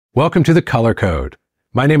Welcome to The Color Code.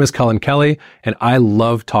 My name is Cullen Kelly, and I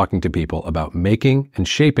love talking to people about making and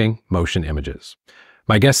shaping motion images.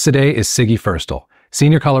 My guest today is Siggy Ferstl,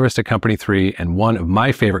 senior colorist at Company 3 and one of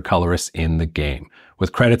my favorite colorists in the game,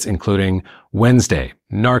 with credits including Wednesday,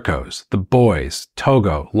 Narcos, The Boys,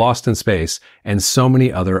 Togo, Lost in Space, and so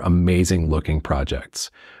many other amazing looking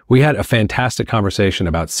projects. We had a fantastic conversation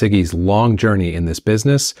about Siggy's long journey in this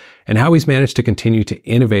business and how he's managed to continue to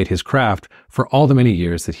innovate his craft for all the many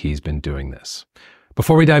years that he's been doing this.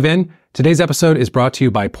 Before we dive in, today's episode is brought to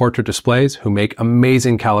you by Portrait Displays, who make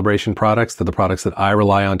amazing calibration products. They're the products that I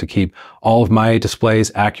rely on to keep all of my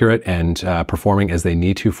displays accurate and performing as they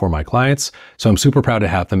need to for my clients. So I'm super proud to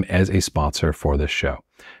have them as a sponsor for this show.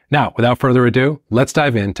 Now, without further ado, let's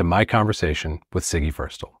dive into my conversation with Siggy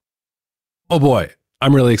Ferstl. Oh boy,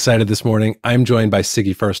 I'm really excited this morning. I'm joined by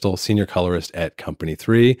Siggy Ferstl, senior colorist at Company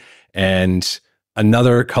 3, and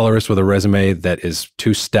another colorist with a resume that is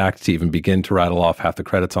too stacked to even begin to rattle off half the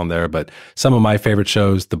credits on there. But some of my favorite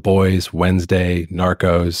shows, The Boys, Wednesday,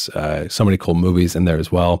 Narcos, so many cool movies in there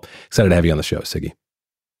as well. Excited to have you on the show, Siggy.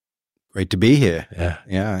 Great to be here.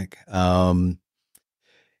 Yeah.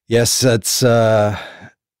 Yes, there's a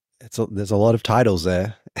lot of titles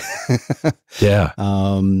there. Yeah.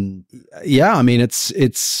 I mean, it's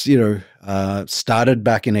started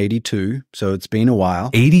back in 82, so it's been a while.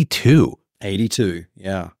 82. 82,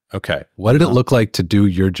 yeah. Okay. What did it look like to do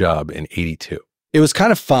your job in 82? It was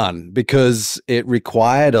kind of fun because it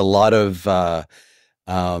required a lot of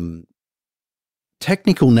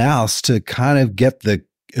technical nous to kind of get the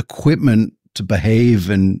equipment to behave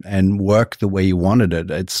and work the way you wanted it.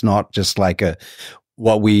 It's not just like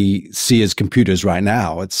what we see as computers right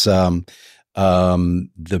now. It's the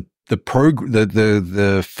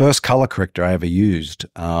first color corrector I ever used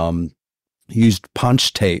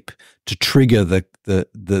punch tape to trigger the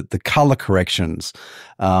color corrections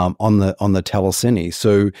on the telecine.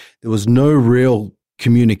 So there was no real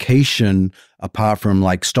communication apart from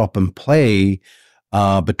like stop and play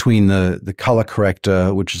between the color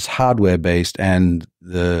corrector, which is hardware based, and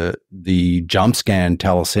the jump scan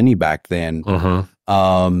telecine back then.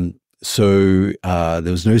 So there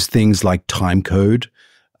was no things like time code.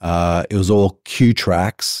 It was all cue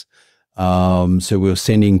tracks. So we were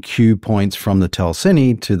sending cue points from the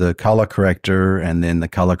telecine to the color corrector, and then the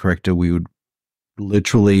color corrector, we would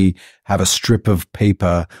literally have a strip of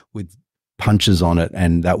paper with punches on it,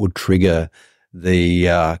 and that would trigger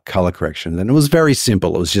the color correction. And it was very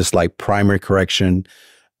simple. It was just like primary correction,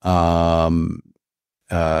 like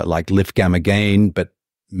lift gamma gain, but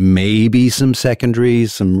maybe some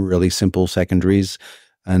secondaries, some really simple secondaries.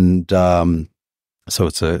 And so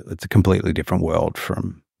it's a completely different world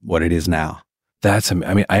from what it is now. I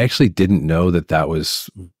mean, I actually didn't know that was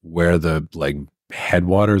where the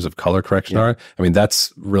headwaters of color correction are. I mean,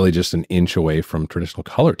 that's really just an inch away from traditional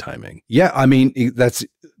color timing. Yeah, I mean, that's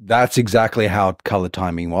exactly how color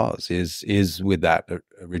timing is with that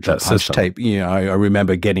original punch tape. I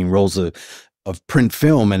remember getting rolls of print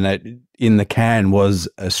film, and that in the can was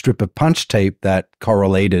a strip of punch tape that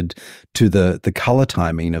correlated to the color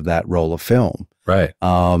timing of that roll of film. Right.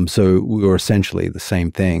 So we were essentially the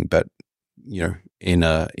same thing, but in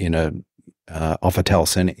a off a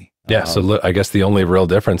telecine. Yeah. So I guess the only real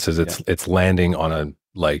difference is it's landing on a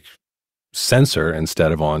sensor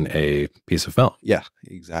instead of on a piece of film. Yeah,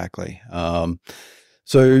 exactly. So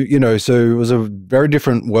it was a very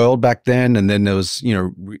different world back then. And then there was,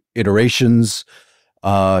 iterations,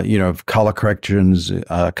 of color corrections,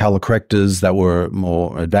 color correctors that were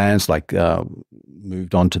more advanced, like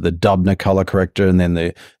moved on to the Dubner color corrector, and then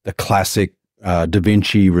the classic Da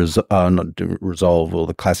Vinci Resolve, or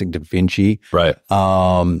the classic Da Vinci. Right.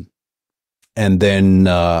 And then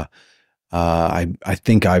I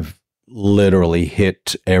think I've literally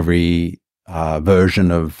hit every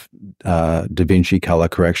version of Da Vinci color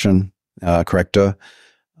corrector,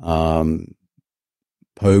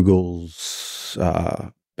 Pogles,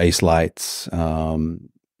 base lights.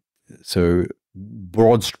 So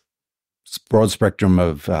broad spectrum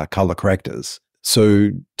of color correctors. So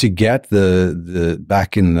to get the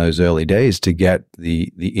back in those early days, to get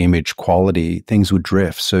the image quality, things would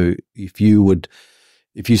drift. So if you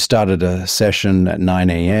started a session at 9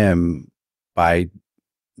 a.m., by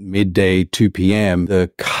midday, 2 p.m., the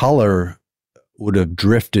color would have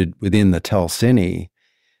drifted within the telecine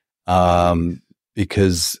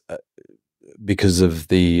because of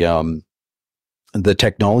the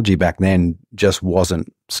technology back then just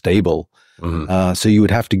wasn't stable. So you would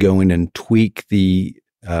have to go in and tweak the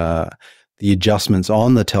the adjustments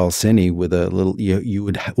on the telecine with a little, you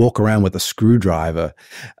would walk around with a screwdriver,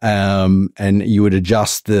 and you would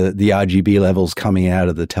adjust the RGB levels coming out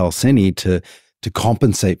of the telecine to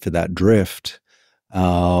compensate for that drift.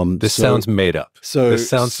 This sounds made up. This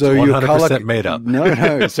sounds so 100% made up.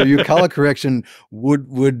 No. So your color correction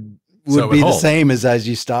would be the same as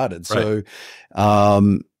you started. Right.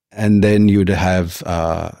 So, and then you'd have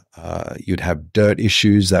dirt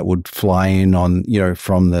issues that would fly in on,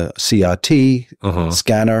 from the CRT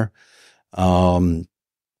scanner.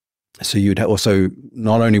 So you'd also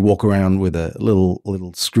not only walk around with a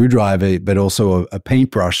little screwdriver, but also a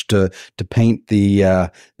paintbrush to paint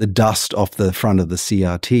the dust off the front of the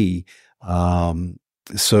CRT.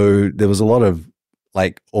 So there was a lot of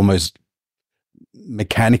like almost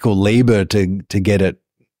mechanical labor to get it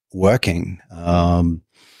working.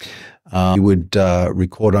 You would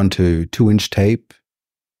record onto 2-inch tape.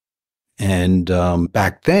 And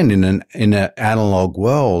back then in an analog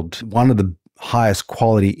world, one of the highest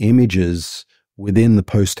quality images within the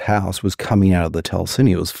post house was coming out of the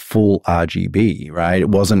telecine. It was full RGB, right? It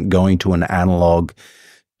wasn't going to an analog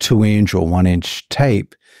 2-inch or 1-inch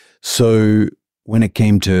tape. So when it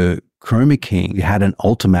came to chroma keying, you had an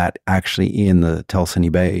Ultimat actually in the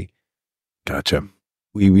telecine bay. Gotcha.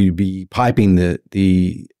 We would be piping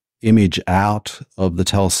the image out of the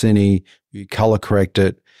telecine, you color correct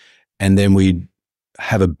it, and then we'd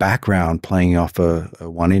have a background playing off a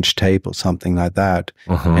 1-inch tape or something like that,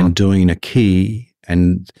 and doing a key,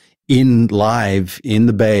 and live in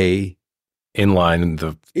the bay, in line in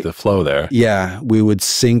the flow there. Yeah, we would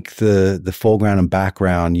sync the foreground and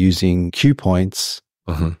background using cue points,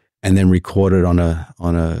 and then record it on a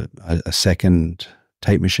second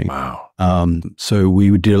tape machine. Wow. So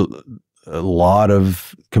we did a lot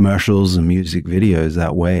of commercials and music videos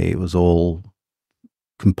that way. It was all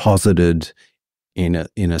composited in a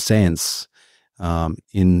sense,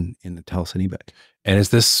 in the telecine bay. And is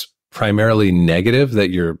this primarily negative that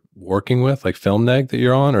you're working with, like film neg that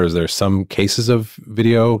you're on, or is there some cases of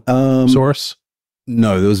video source?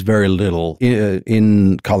 No, there was very little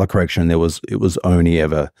in color correction. It was only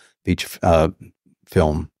ever feature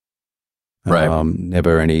film, right?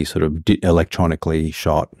 Never any sort of electronically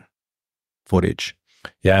shot footage.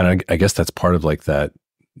 Yeah, and I guess that's part of like that,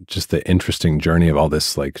 just the interesting journey of all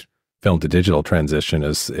this like film to digital transition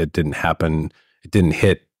is it didn't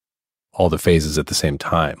hit all the phases at the same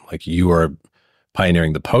time. Like you are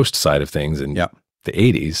pioneering the post side of things in the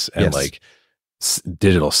 80s, and like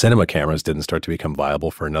digital cinema cameras didn't start to become viable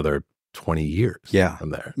for another 20 years from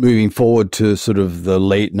there. Moving forward to sort of the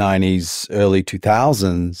late 90s, early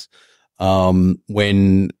 2000s,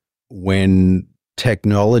 when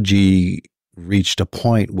technology reached a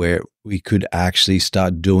point where we could actually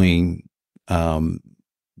start doing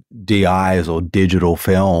DIs, or digital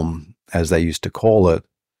film, as they used to call it.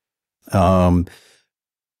 And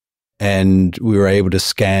we were able to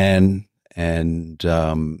scan and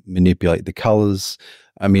manipulate the colors.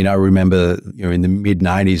 I mean, I remember, in the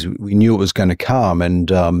mid-90s, we knew it was going to come.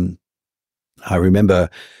 And I remember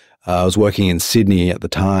I was working in Sydney at the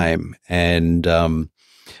time, and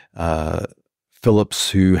Phillips,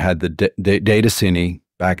 who had the data cine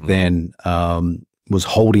back then, was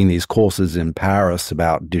holding these courses in Paris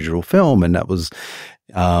about digital film, and that was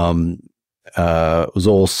all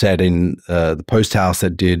set in the post house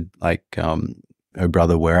that did like Oh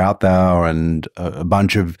Brother, Where Art Thou, and a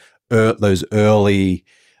bunch of those early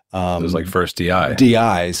those like first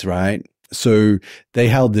DIs, right? So they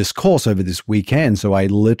held this course over this weekend. So I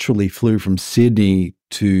literally flew from Sydney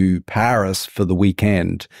to Paris for the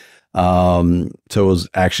weekend. So it was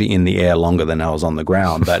actually in the air longer than I was on the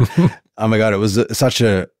ground, but oh my God, it was such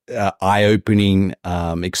a eye-opening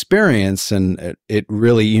experience, and it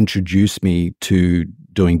really introduced me to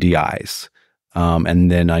doing DIs. And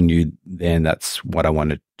then I knew then that's what I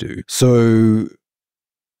wanted to do. So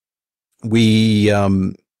the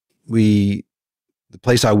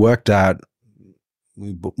place I worked at,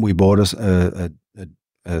 we bought a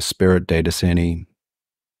Spirit data cine.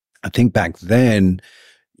 I think back then,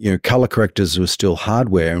 color correctors were still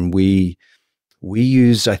hardware, and we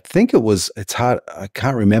used, I think it's hard, I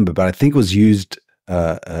can't remember, but I think it was used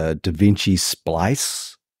a DaVinci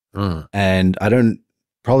Splice. And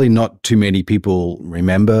probably not too many people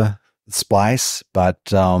remember Splice, but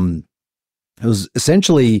it was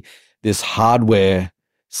essentially this hardware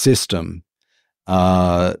system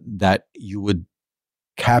that you would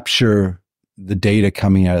capture the data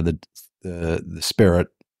coming out of the Spirit,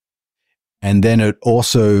 and then it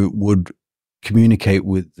also would communicate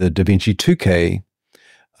with the DaVinci 2K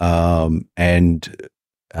and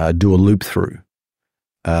do a loop through.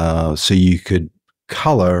 So you could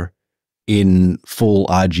color in full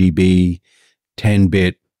RGB,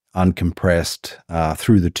 10-bit, uncompressed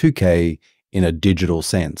through the 2K in a digital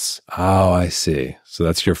sense. Oh, I see. So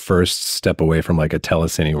that's your first step away from like a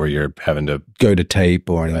telecine where you're having to go to tape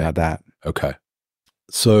or anything like that. Okay.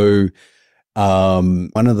 So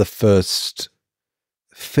one of the first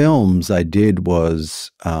films I did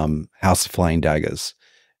was House of Flying Daggers.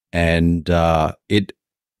 And it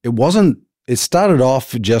started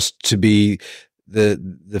off just to be the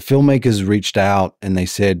filmmakers reached out and they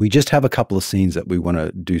said, we just have a couple of scenes that we want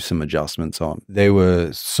to do some adjustments on. They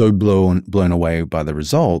were so blown away by the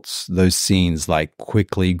results. Those scenes like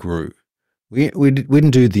quickly grew. We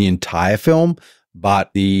didn't do the entire film,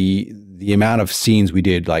 but the amount of scenes we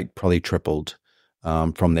did like probably tripled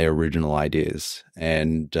from their original ideas.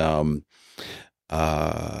 And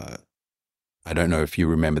I don't know if you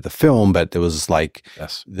remember the film, but there was like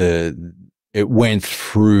it went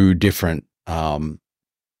through different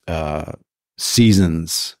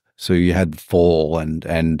seasons. So you had fall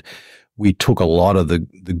and we took a lot of the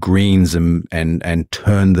greens and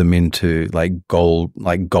turned them into like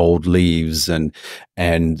gold leaves and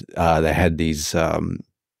they had these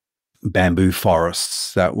bamboo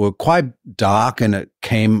forests that were quite dark, and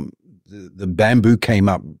the bamboo came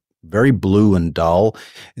up very blue and dull,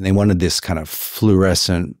 and they wanted this kind of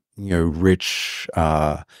fluorescent, rich,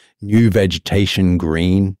 new vegetation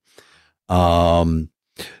green.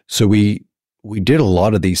 So we did a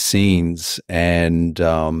lot of these scenes, and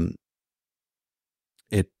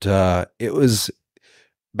it was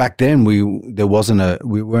back then we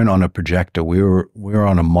weren't on a projector. We were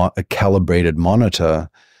on a calibrated monitor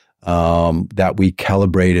that we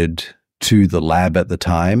calibrated to the lab at the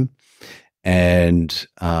time. And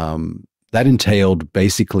that entailed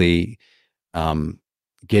basically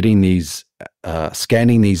getting these,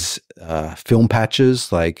 scanning these film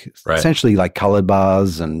patches, like essentially like colored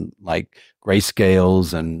bars and like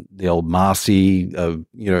grayscales and the old Marcy,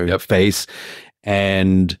 face,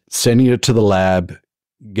 and sending it to the lab,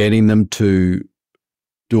 getting them to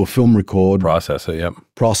do a film record, process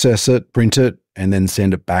it, print it, and then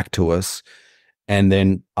send it back to us. And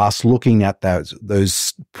then us looking at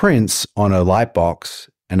those prints on a light box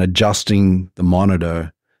and adjusting the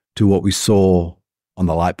monitor to what we saw on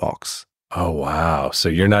the light box. Oh, wow. So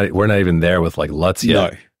we're not even there with like LUTs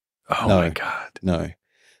yet? No. Oh my God. No.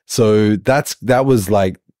 So that was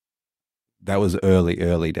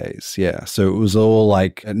early days. Yeah. So it was all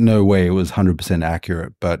like, no way it was 100%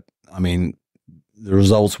 accurate, but I mean, the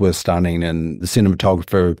results were stunning, and the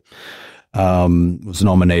cinematographer was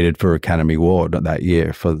nominated for Academy Award that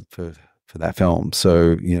year for that film.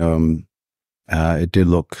 So, it did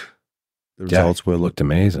look, the results looked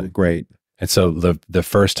amazing. Great. And so the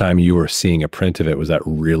first time you were seeing a print of it, was that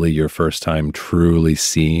really your first time truly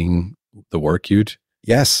seeing the work you'd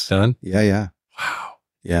done? Yeah. Wow.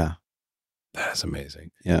 Yeah. That is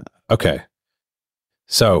amazing. Yeah. Okay.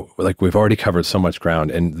 So like we've already covered so much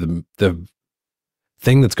ground, and the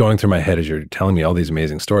thing that's going through my head as you're telling me all these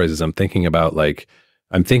amazing stories is I'm thinking about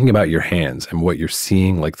your hands and what you're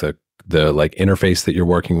seeing, like the like interface that you're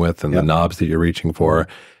working with and the knobs that you're reaching for.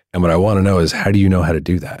 And what I want to know is, how do you know how to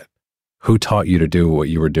do that? Who taught you to do what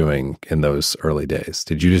you were doing in those early days?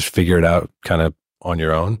 Did you just figure it out kind of on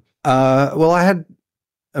your own? Well, I had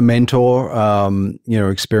a mentor,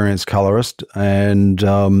 experienced colorist, and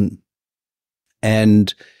I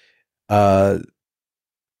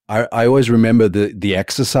always remember the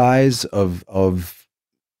exercise of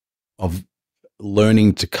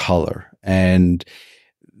learning to color, and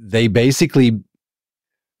they basically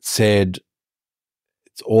said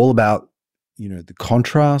it's all about the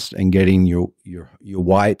contrast and getting your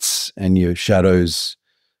whites and your shadows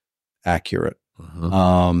accurate.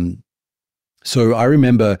 So I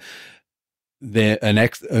remember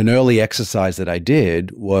an early exercise that I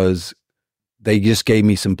did was they just gave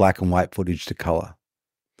me some black and white footage to color.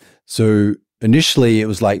 So initially it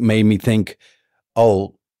was like, made me think,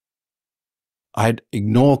 oh, I'd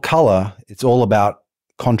ignore color. It's all about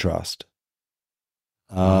contrast.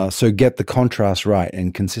 So get the contrast right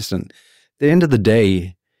and consistent. At the end of the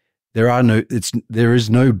day, there is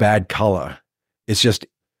no bad color. It's just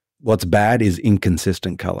what's bad is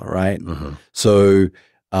inconsistent color, right? So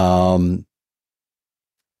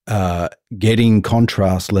getting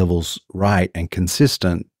contrast levels right and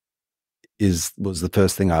consistent was the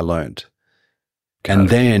first thing I learned. And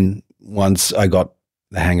then once I got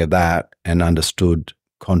the hang of that and understood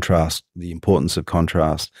contrast, the importance of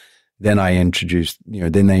contrast, then I introduced,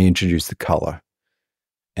 then they introduced the color,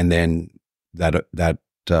 and then that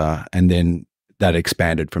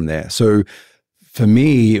expanded from there. So for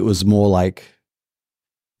me, it was more like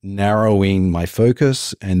narrowing my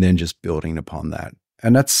focus and then just building upon that.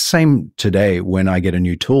 And that's the same today when I get a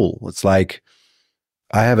new tool. It's like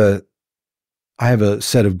I have a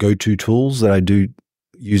set of go-to tools that I do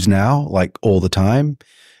use now, like all the time.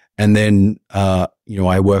 And then,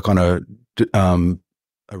 I work on a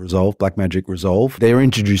Resolve, Blackmagic Resolve. They're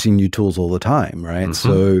introducing new tools all the time, right? Mm-hmm.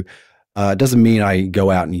 So it doesn't mean I go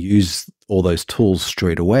out and use all those tools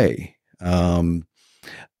straight away. I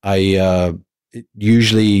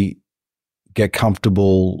usually get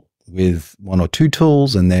comfortable with one or two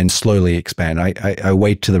tools and then slowly expand. I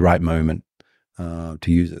wait to the right moment to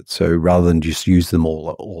use it. So rather than just use them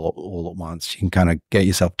all at once, you can kind of get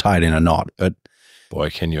yourself tied in a knot. But boy,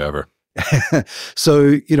 can you ever.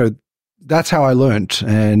 So, that's how I learned.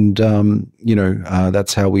 And,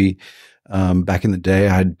 that's how we, back in the day,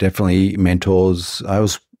 I had definitely mentors. I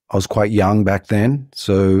was quite young back then.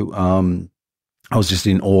 So, I was just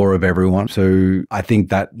in awe of everyone. So I think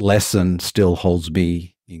that lesson still holds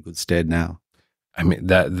me in good stead now. I mean,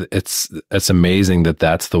 it's amazing that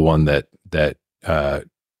that's the one that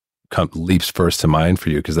leaps first to mind for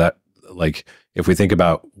you. Because that, like, if we think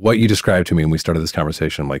about what you described to me when we started this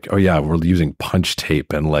conversation, I'm like, oh yeah, we're using punch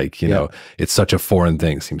tape and like, you know, it's such a foreign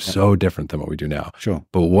thing. It seems so different than what we do now. Sure.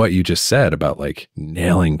 But what you just said about like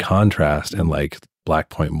nailing contrast and like black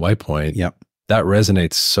point and white point, that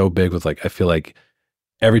resonates so big with like, I feel like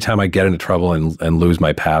every time I get into trouble and lose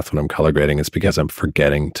my path when I'm color grading, it's because I'm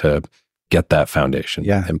forgetting to get that foundation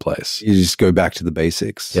in place. You just go back to the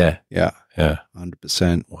basics. Yeah.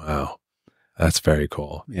 100%. Wow. That's very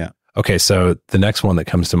cool. Yeah. Okay. So the next one that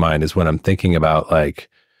comes to mind is when I'm thinking about like,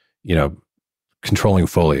 controlling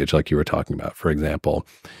foliage, like you were talking about, for example,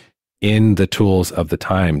 in the tools of the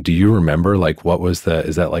time, do you remember like is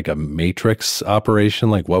that like a matrix operation?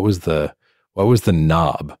 Like what was the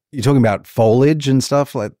knob? You're talking about foliage and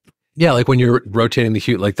stuff like? Yeah, like when you're rotating the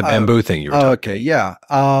hue, like the bamboo thing you were talking okay, yeah.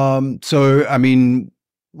 So, I mean,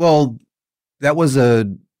 well, that was a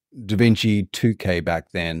DaVinci 2K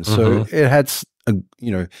back then. So it had, the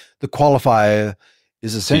qualifier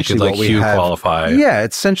is essentially so you could, what we have. Qualify. Yeah,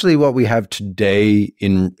 it's essentially what we have today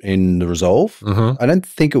in the Resolve. I don't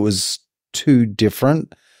think it was too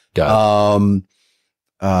different. Got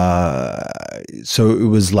it. So it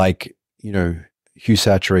was like, hue,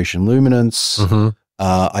 saturation, luminance.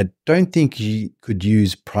 I don't think you could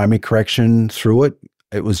use primary correction through it.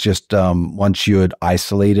 It was just once you had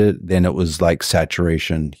isolated, then it was like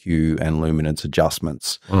saturation, hue, and luminance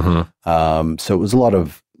adjustments. So it was a lot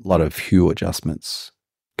of hue adjustments.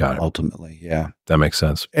 Got it. Ultimately, yeah, that makes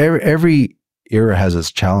sense. Every era has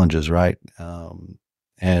its challenges, right?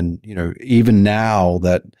 And even now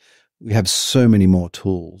that we have so many more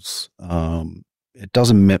tools, it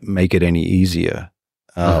doesn't make it any easier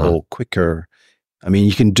or quicker. I mean,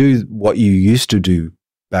 you can do what you used to do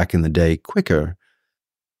back in the day quicker,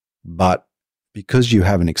 but because you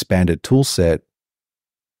have an expanded tool set,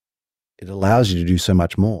 it allows you to do so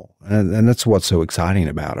much more. And that's what's so exciting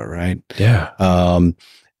about it, right? Yeah.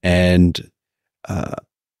 And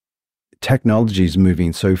technology is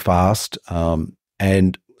moving so fast.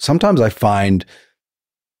 And sometimes I find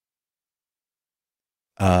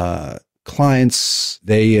clients,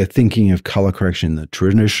 they are thinking of color correction the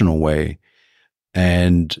traditional way,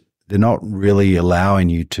 and they're not really allowing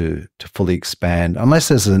you to fully expand unless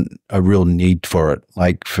there's a real need for it.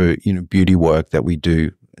 Like for, beauty work that we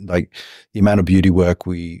do, like the amount of beauty work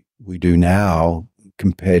we do now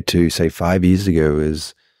compared to say 5 years ago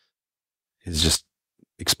is just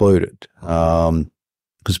exploded.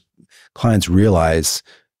 Because clients realize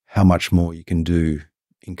how much more you can do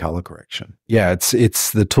in color correction. Yeah,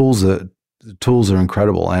 it's the tools are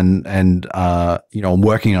incredible, and I'm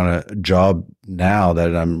working on a job now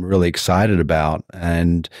that I'm really excited about,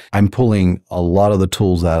 and I'm pulling a lot of the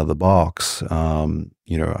tools out of the box. I'm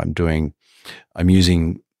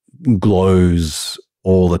using glows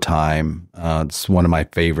all the time. It's one of my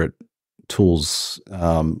favorite tools,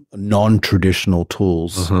 non-traditional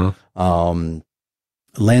tools,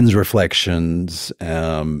 lens reflections,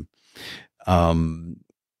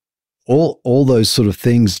 all those sort of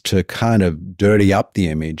things to kind of dirty up the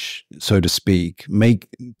image, so to speak,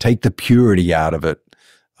 take the purity out of it.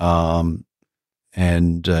 And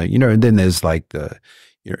then there's like the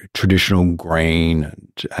traditional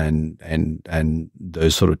grain and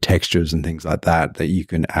those sort of textures and things like that you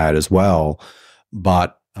can add as well.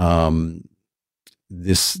 But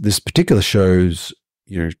this particular show's,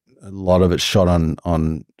 a lot of it's shot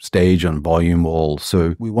on stage, on volume wall.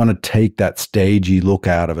 So we want to take that stagey look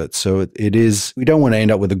out of it. So it is, we don't want to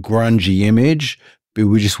end up with a grungy image, but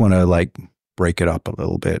we just want to like break it up a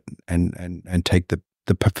little bit and take the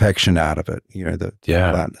the perfection out of it, the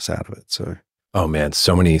flatness out of it. So, oh man,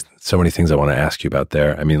 so many things I want to ask you about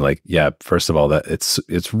there. I mean, like, yeah, first of all, that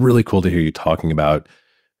it's really cool to hear you talking about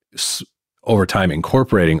over time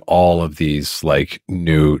incorporating all of these like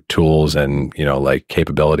new tools and, like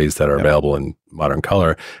capabilities that are available in modern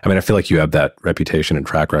color. I mean, I feel like you have that reputation and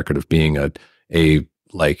track record of being a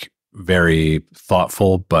like very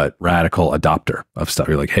thoughtful but radical adopter of stuff.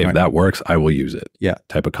 You're like, hey, if that works, I will use it. Yeah.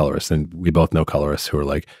 Type of colorist. And we both know colorists who are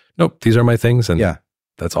like, nope, these are my things. And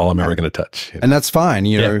that's all I'm ever going to touch. And that's fine.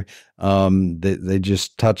 They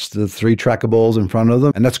just touch the 3 tracker balls in front of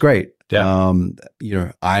them, and that's great. Yeah.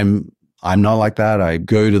 I'm not like that. I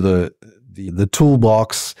go to the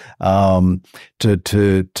toolbox to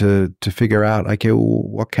figure out, okay, well,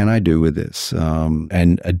 what can I do with this,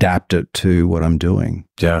 and adapt it to what I'm doing.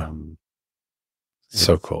 Yeah.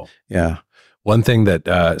 So cool. Yeah. One thing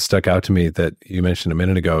that stuck out to me that you mentioned a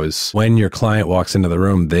minute ago is when your client walks into the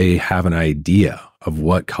room, they have an idea of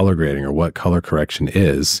what color grading or what color correction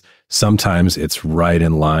is. Sometimes it's right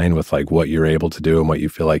in line with like what you're able to do and what you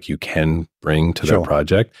feel like you can bring to their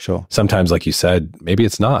project. Sure. Sometimes, like you said, maybe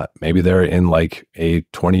it's not. Maybe they're in like a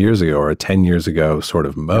 20 years ago or a 10 years ago sort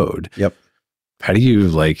of mode. Yep. How do you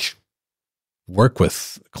like work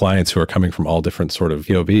with clients who are coming from all different sort of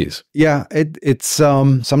POVs? Yeah, it's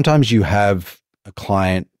sometimes you have a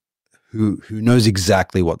client who knows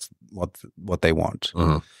exactly what they want,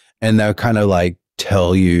 and they'll kind of like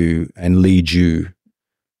tell you and lead you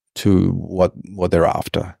to what they're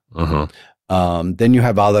after. Then you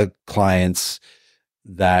have other clients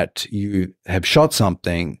that you have shot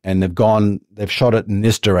something and they've shot it in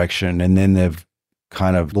this direction, and then they've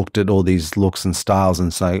kind of looked at all these looks and styles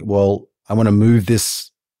and say, well, I want to move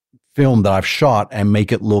this film that I've shot and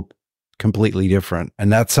make it look completely different.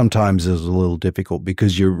 And that sometimes is a little difficult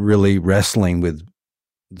because you're really wrestling with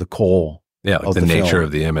the core. Yeah, like the nature film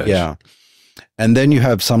of the image. Yeah. And then you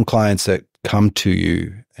have some clients that come to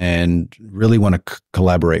you and really want to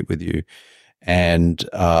collaborate with you. And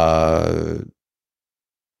I'm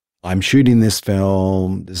shooting this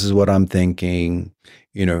film. This is what I'm thinking,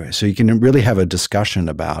 so you can really have a discussion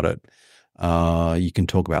about it. You can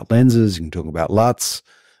talk about lenses, you can talk about LUTs,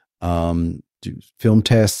 do film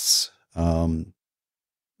tests. And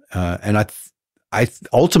I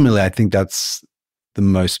ultimately, I think that's the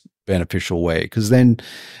most beneficial way, because then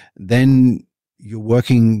you're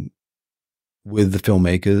working with the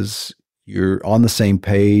filmmakers, you're on the same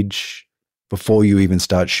page before you even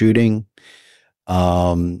start shooting.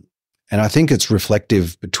 And I think it's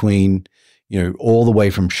reflective between, all the way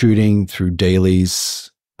from shooting through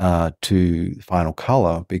dailies to final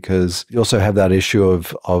color, because you also have that issue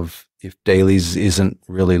of if dailies isn't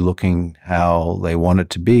really looking how they want it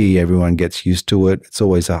to be, everyone gets used to it. It's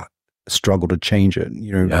always a struggle to change it,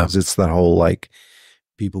 because it's that whole like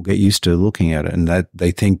people get used to looking at it and that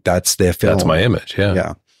they think that's their film. That's my image. Yeah.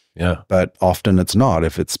 Yeah. Yeah. But often it's not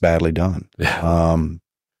if it's badly done. Yeah.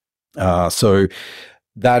 So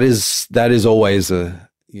that is always a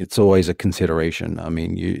consideration. I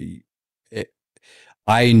mean,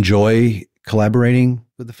 I enjoy collaborating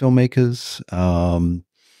with the filmmakers,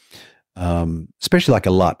 especially like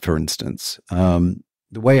a LUT, for instance. The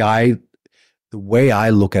way I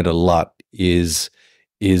look at a LUT is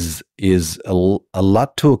a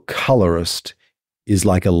LUT to a colorist is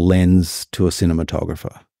like a lens to a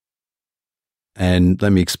cinematographer. And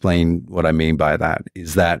let me explain what I mean by that.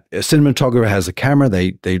 Is that a cinematographer has a camera,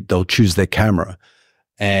 they'll choose their camera,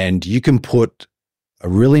 and you can put a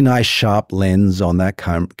really nice sharp lens on that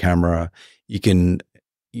camera. You can,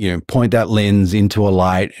 point that lens into a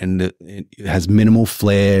light, and it has minimal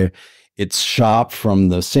flare. It's sharp from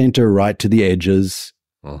the center right to the edges,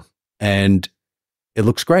 and it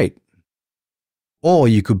looks great. Or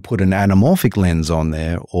you could put an anamorphic lens on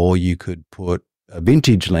there, or you could put a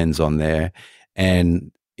vintage lens on there,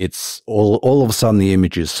 and it's all of a sudden the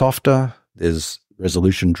image is softer. There's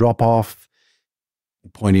resolution drop off. You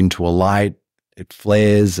point into a light, it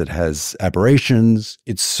flares, it has aberrations.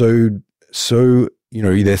 It's so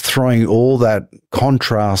they're throwing all that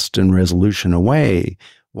contrast and resolution away.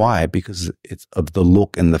 Why? Because it's of the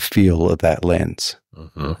look and the feel of that lens,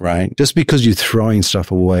 right? Just because you're throwing stuff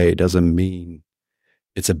away doesn't mean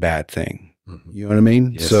it's a bad thing. You know what I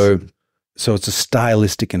mean? Yes. So it's a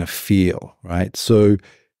stylistic and a feel, right? So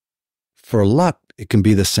for a LUT, it can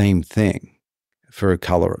be the same thing for a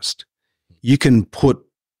colorist. You can put,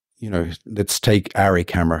 let's take Arri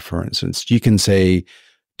camera, for instance. You can say,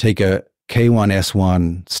 take a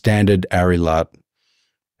K1S1 standard Arri LUT,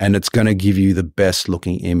 and it's going to give you the best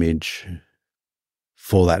looking image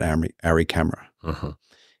for that Arri camera.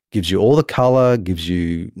 gives you all the color, gives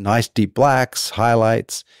you nice deep blacks,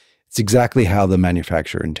 highlights. It's exactly how the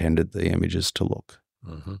manufacturer intended the images to look.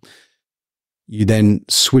 Mm-hmm. You then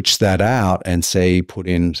switch that out and put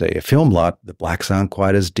in a film LUT. The blacks aren't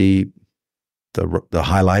quite as deep. The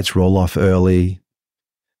highlights roll off early.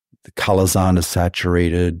 The colors aren't as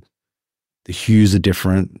saturated. The hues are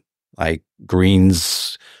different. Like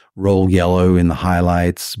greens roll yellow in the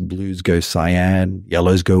highlights, blues go cyan,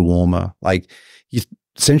 yellows go warmer. Like you're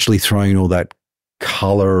essentially throwing all that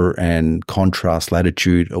color and contrast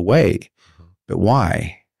latitude away. Mm-hmm. But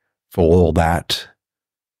why? For all that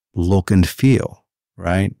look and feel,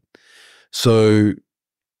 right? So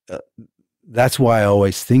that's why I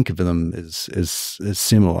always think of them as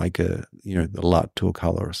similar, like the LUT to a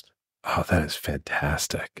colorist. Oh, that is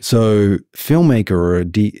fantastic. So filmmaker or a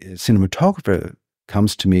cinematographer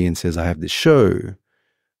comes to me and says, I have this show,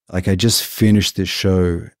 like I just finished this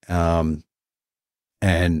show, and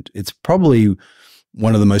it's probably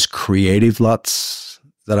one of the most creative LUTs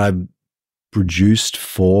that I've produced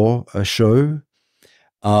for a show.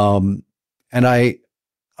 And I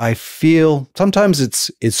feel sometimes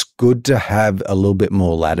it's good to have a little bit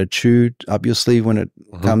more latitude up your sleeve when it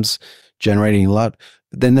mm-hmm. comes generating LUT.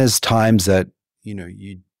 But then there's times that,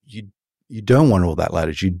 you don't want all that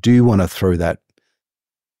latitude. You do want to throw that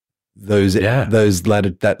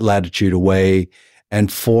latitude away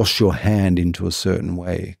and force your hand into a certain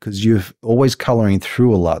way, because you're always coloring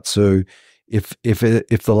through a LUT. So if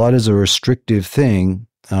the LUT is a restrictive thing,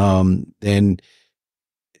 then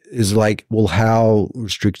is like, well, how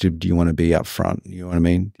restrictive do you want to be up front? You know what I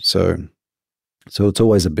mean? So it's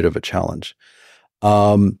always a bit of a challenge.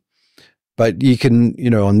 But you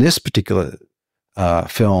can, on this particular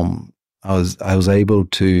film, I was able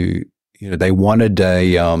to, they wanted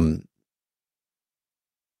the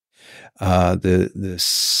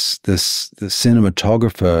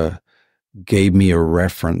cinematographer gave me a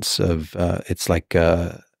reference of it's like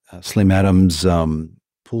Slim Adams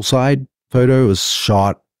poolside photo. It was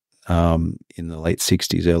shot in the late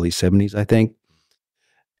 60s, early 70s, I think.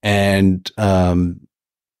 And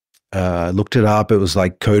looked it up. It was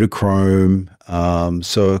like Kodachrome.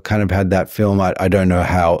 So it kind of had that film. I don't know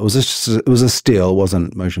how. It was a still. It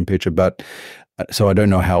wasn't motion picture, but so I don't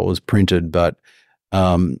know how it was printed, but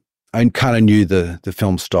I kind of knew the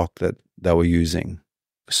film stock that they were using.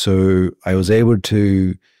 So I was able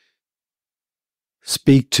to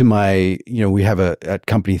speak to my, we have at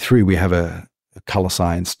Company 3, we have a color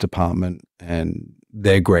science department, and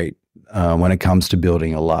they're great when it comes to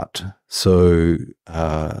building a LUT. So,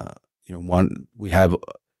 we have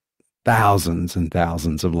thousands and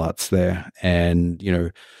thousands of LUTs there. And,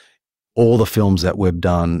 all the films that we've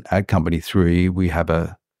done at Company 3, we have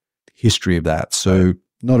a history of that. So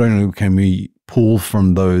not only can we pull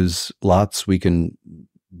from those LUTs, we can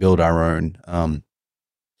build our own.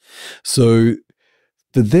 So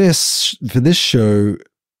for this show,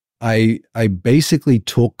 I basically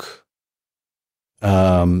took,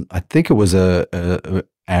 I think it was a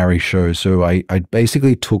ARRI show. So I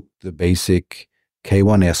basically took the basic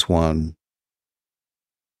K1S1,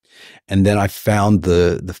 and then I found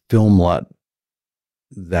the film LUT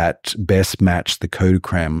that best matched the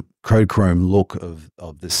Kodachrome look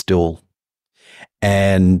of the still,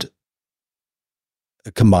 and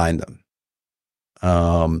combined them.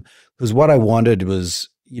 Because what I wanted was,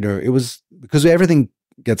 it was because everything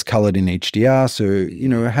gets colored in HDR, so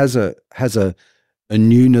it has a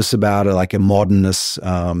newness about it, like a modernness.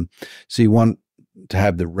 So you want to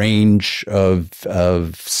have the range of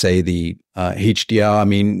say the HDR. I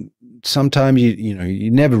mean, sometimes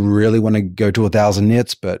you never really want to go to 1,000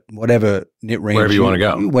 nits, but whatever nit range, wherever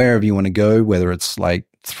you want to go, whether it's like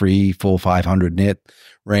 300, 400, 500 nit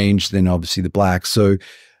range, then obviously the black. So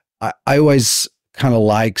I always kind of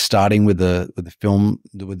like starting with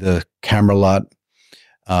the camera LUT,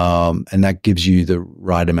 and that gives you the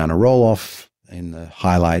right amount of roll off in the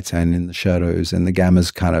highlights and in the shadows, and the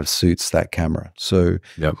gammas kind of suits that camera. So,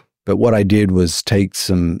 yep. But what I did was take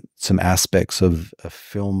some aspects of a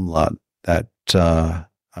film LUT that I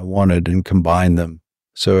wanted and combine them.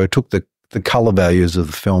 So I took the color values of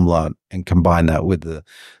the film LUT and combined that with the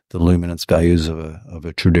luminance values of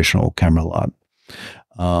a traditional camera LUT.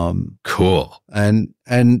 Cool. And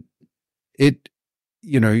it,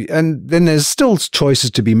 and then there's still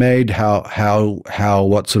choices to be made,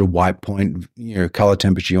 what sort of white point, color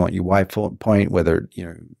temperature you want your white point, whether,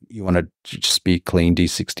 you want to just be clean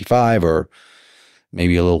D65 or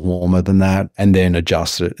maybe a little warmer than that, and then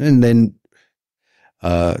adjust it. And then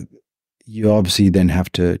you obviously then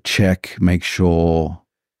have to make sure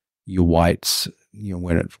your whites,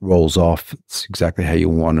 when it rolls off, it's exactly how you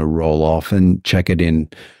want to roll off, and check it in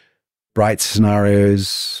bright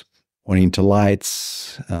scenarios, pointing to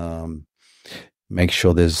lights, make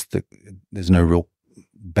sure there's no real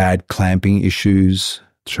bad clamping issues.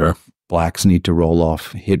 Sure. Blacks need to roll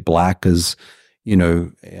off. Hit black as,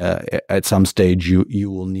 at some stage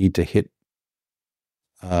you will need to hit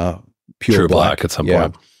pure True black at some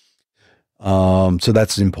point. So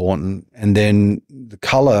that's important. And then the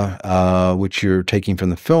color, which you're taking from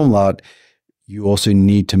the film LUT, you also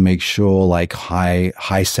need to make sure like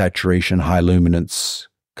high saturation, high luminance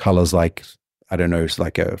colors, like, I don't know, it's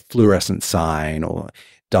like a fluorescent sign, or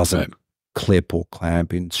doesn't clip or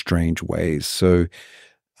clamp in strange ways. So,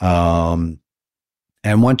 and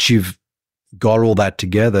once you've got all that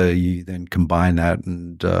together, you then combine that,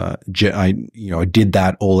 and I did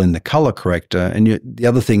that all in the color corrector. And the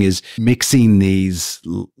other thing is mixing these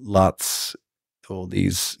LUTs, or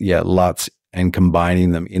these LUTs, and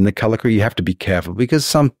combining them in the color corrector. You have to be careful, because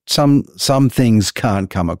some things can't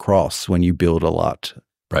come across when you build a LUT,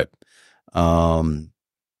 right? Or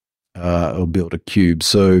build a cube.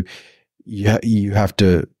 So you have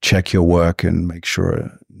to check your work and make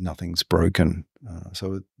sure nothing's broken.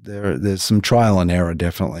 So there's some trial and error,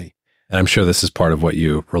 definitely. And I'm sure this is part of what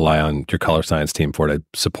you rely on your color science team for, to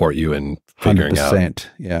support you in figuring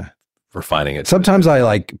 100%, out, refining it. Sometimes I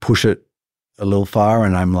like push it a little far,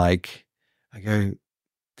 and I'm like, I go,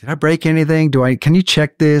 did I break anything? Can you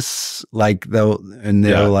check this? Like they're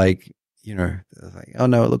like, like, oh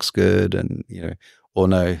no, it looks good. And, or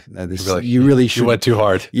no, this, you really should. You went too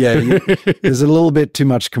hard. Yeah. There's a little bit too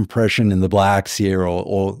much compression in the blacks here,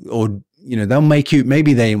 or they'll make you,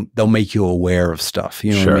 maybe they'll make you aware of stuff,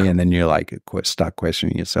 what I mean? And then you're like stuck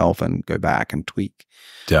questioning yourself and go back and tweak.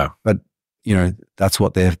 Yeah. But, that's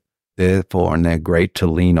what they're there for, and they're great to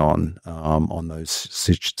lean on those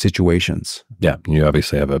situations. Yeah. You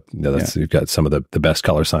obviously have you've got some of the best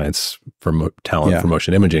color science for talent for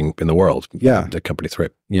motion imaging in the world. Yeah. At Company 3.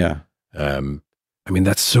 Yeah. I mean,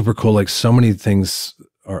 that's super cool. Like, so many things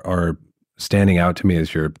are standing out to me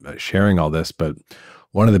as you're sharing all this, but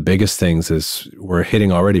one of the biggest things is we're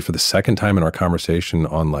hitting already for the second time in our conversation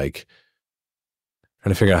on, like,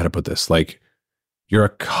 trying to figure out how to put this. Like, you're a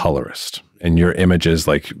colorist, and your images,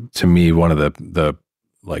 like, to me, one of the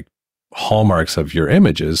like hallmarks of your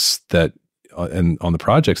images that, and on the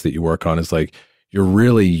projects that you work on, is like, you're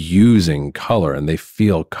really using color, and they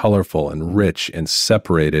feel colorful and rich and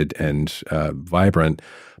separated and vibrant.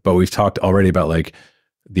 But we've talked already about, like,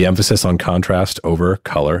 the emphasis on contrast over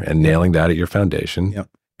color and nailing that at your foundation. Yep.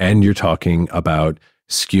 And you're talking about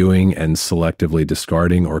skewing and selectively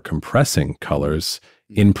discarding or compressing colors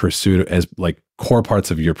in pursuit as, like, core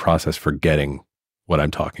parts of your process for getting what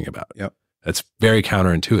I'm talking about. Yep. That's very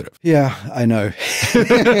counterintuitive. Yeah, I know.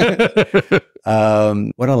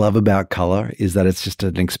 What I love about color is that it's just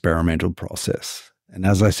an experimental process. And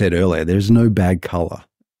as I said earlier, there's no bad color.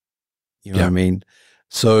 You know what I mean?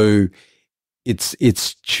 So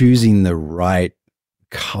it's choosing the right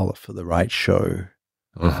color for the right show.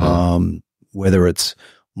 Whether it's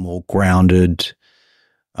more grounded,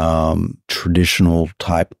 traditional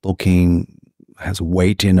type looking, has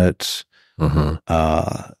weight in it,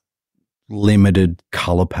 limited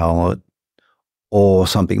color palette, or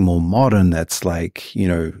something more modern that's like,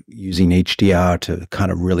 using HDR to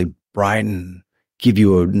kind of really brighten, give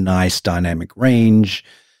you a nice dynamic range,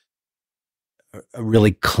 a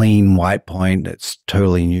really clean white point that's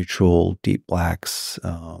totally neutral, deep blacks,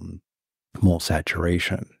 more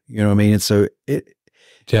saturation. You know what I mean? And so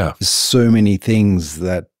there's so many things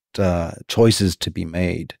that choices to be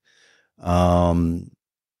made, and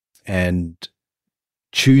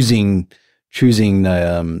choosing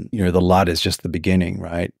the LUT is just the beginning,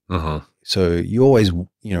 right? So you always,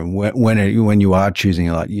 when you are choosing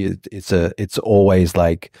a LUT, it's always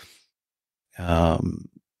like,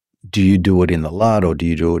 do you do it in the LUT or do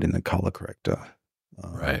you do it in the color corrector?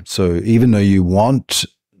 Right. So even though you want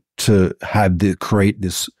to create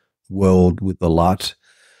this world with the LUT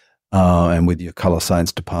and with your color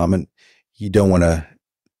science department, you don't want to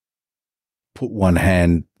put one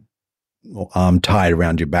hand or arm tied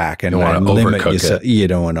around your back and limit yourself. You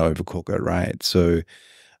don't want to overcook it, right? So,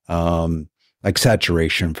 like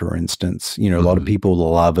saturation, for instance, a lot of people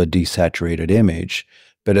love a desaturated image,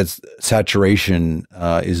 but saturation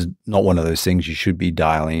is not one of those things you should be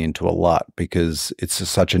dialing into a LUT, because it's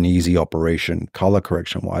such an easy operation. Color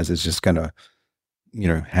correction wise, it's just going to,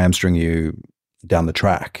 hamstring you down the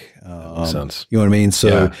track. Makes sense. You know what I mean?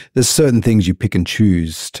 So there's certain things you pick and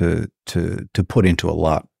choose to put into a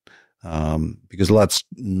LUT. Because LUT's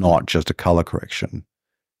not just a color correction.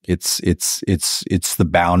 It's the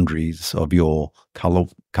boundaries of your color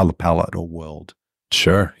palette or world.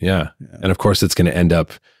 Sure. Yeah. And of course it's going to end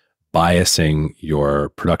up biasing your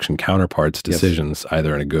production counterparts' decisions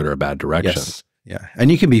either in a good or a bad direction. Yes. Yeah.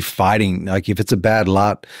 And you can be fighting, like if it's a bad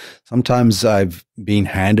LUT, sometimes I've been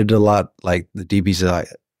handed a LUT, like the DP's like,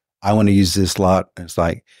 I want to use this LUT. And it's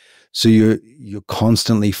like, so you're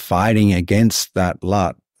constantly fighting against that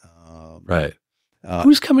LUT. Right.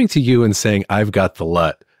 Who's coming to you and saying, I've got the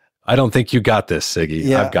LUT? I don't think you got this, Siggy.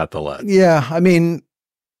 Yeah. I've got the LUT. Yeah. I mean,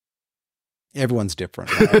 everyone's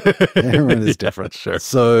different. Right? Everyone is different. Sure.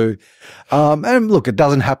 So, and look, it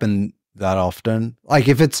doesn't happen that often. Like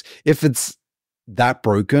if it's that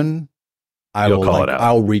broken,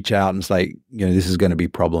 I'll reach out and say, this is going to be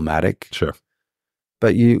problematic. Sure.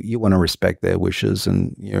 But you want to respect their wishes,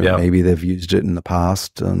 and maybe they've used it in the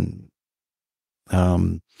past, and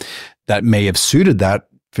that may have suited that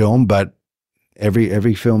film, but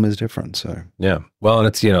every film is different. So yeah, well, and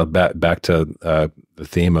it's back to the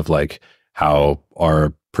theme of like how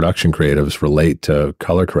our production creatives relate to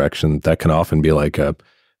color correction. That can often be like I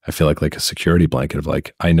feel like a security blanket of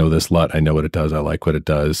like, I know this LUT, I know what it does, I like what it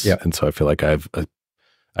does, and so I feel like I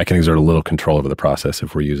can exert a little control over the process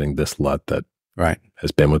if we're using this LUT that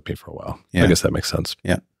has been with me for a while. I guess that makes sense.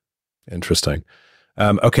 Yeah, interesting.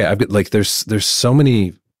 Okay, I've got like there's so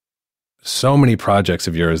many projects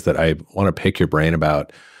of yours that I want to pick your brain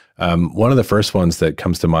about. One of the first ones that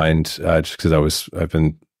comes to mind, just because I've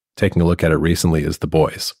been taking a look at it recently, is The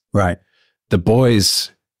Boys. Right. The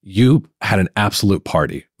Boys, you had an absolute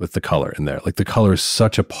party with the color in there. Like the color is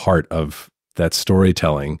such a part of that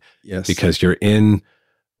storytelling. Yes. Because you're in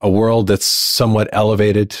a world that's somewhat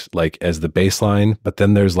elevated, like as the baseline, but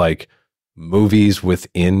then there's like movies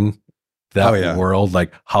within that world,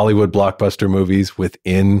 like Hollywood blockbuster movies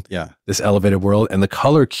within this elevated world, and the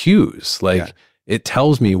color cues, like it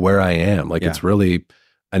tells me where I am. Like it's really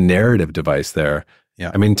a narrative device there. Yeah.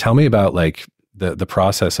 I mean, tell me about like the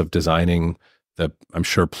process of designing the, I'm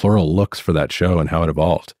sure, plural looks for that show and how it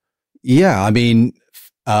evolved. Yeah. I mean,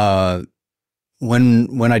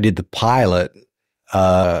 when I did the pilot,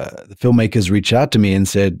 the filmmakers reached out to me and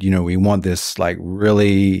said, we want this like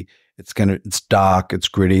really, it's dark, it's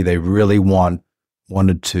gritty. They really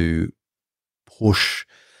wanted to push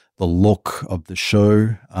the look of the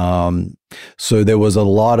show. So there was a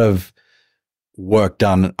lot of work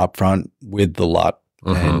done up front with the LUT.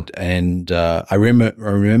 And I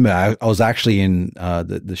remember I was actually in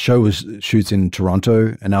the show shoots in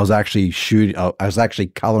Toronto, and I was actually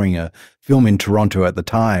coloring a film in Toronto at the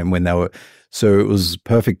time when they were. So it was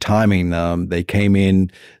perfect timing. They came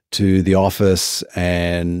in to the office,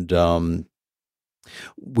 and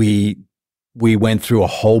we went through a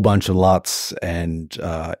whole bunch of LUTs, and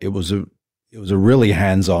it was a really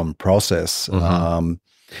hands-on process.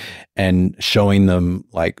 And showing them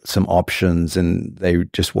like some options, and they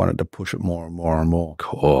just wanted to push it more and more and more.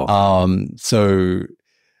 Cool. So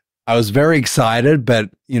I was very excited, but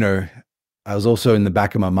I was also in the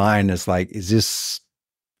back of my mind, it's like,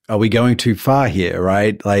 are we going too far here?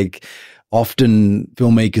 Right? Like often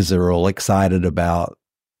filmmakers are all excited about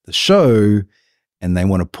the show and they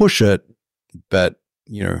want to push it, but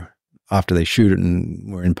after they shoot it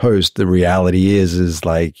and we're in post, the reality is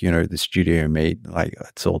like, the studio made like,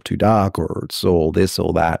 it's all too dark, or it's all this,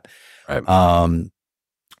 all that. Right.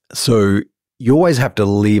 So you always have to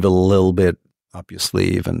leave a little bit up your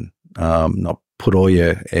sleeve and not put all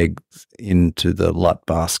your eggs into the LUT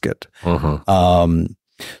basket.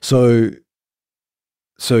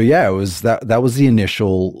 So yeah, it was that was the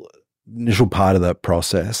initial part of that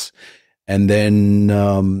process. And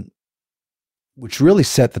then, which really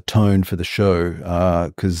set the tone for the show,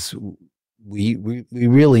 because we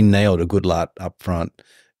really nailed a good LUT up front,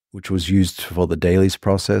 which was used for the dailies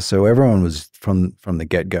process. So everyone was from the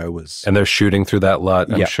get-go was, and they're shooting through that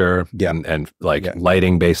LUT, I'm sure, and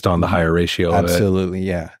lighting based on the higher ratio. Absolutely, of it.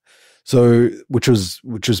 Yeah. So which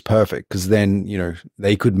was perfect, because then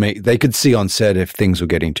they could see on set if things were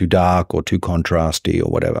getting too dark or too contrasty or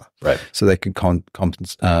whatever. Right. So they could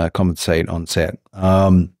compensate on set.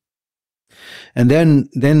 And then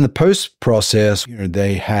the post process,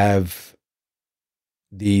 they have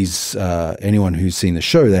these, anyone who's seen the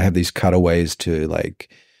show, they have these cutaways to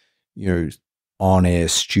like, on air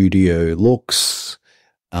studio looks.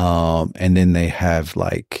 And then they have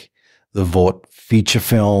like the Vought feature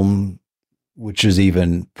film, which is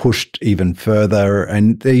even pushed even further.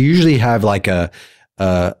 And they usually have like a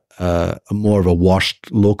more of a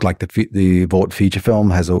washed look, like the Vought feature film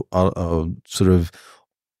has a sort of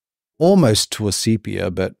almost to a sepia,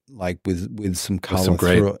 but like with some color, with some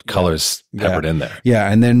great colors peppered in there.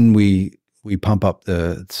 Yeah, and then we pump up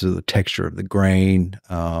the sort of texture of the grain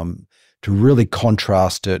to really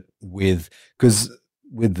contrast it with, because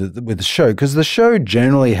with the show, because the show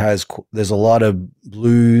generally there's a lot of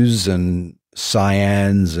blues and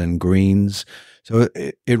cyans and greens, so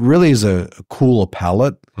it really is a cooler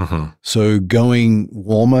palette. So going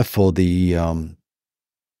warmer for the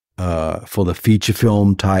feature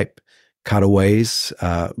film type cutaways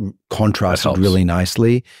contrasted really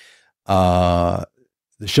nicely. The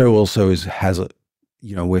show also has a,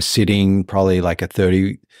 we're sitting probably like a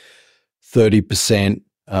 30%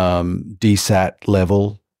 DSAT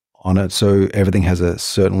level on it. So everything has a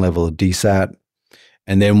certain level of DSAT.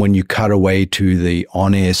 And then when you cut away to the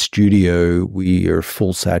on-air studio, we are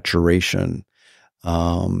full saturation.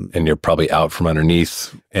 And you're probably out from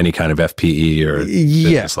underneath any kind of FPE or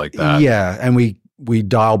business like that. Yeah. And we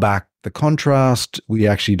dial back the contrast. We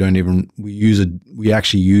actually we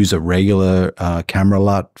actually use a regular camera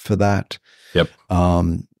LUT for that. Yep.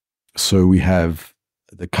 So we have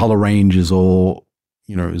the color range is all,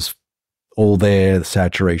 is all there, the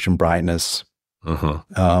saturation, brightness.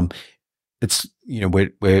 It's,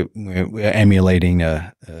 we're emulating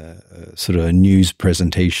a sort of a news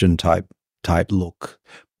presentation type look.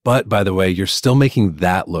 But by the way, you're still making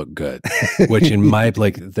that look good, which in my,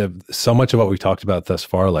 so much of what we've talked about thus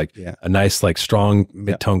far, a nice, strong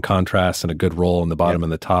mid-tone contrast and a good roll in the bottom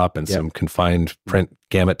and the top and some confined print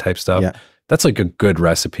gamut type stuff. Yeah. That's a good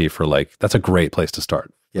recipe for that's a great place to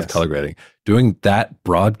start with color grading. Doing that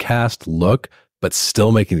broadcast look, but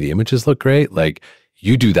still making the images look great.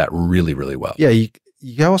 You do that really, really well. Yeah.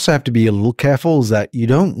 You also have to be a little careful is that you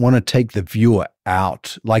don't want to take the viewer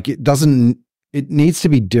out. It needs to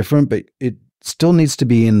be different, but it still needs to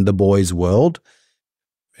be in the boy's world.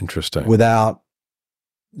 Interesting. Without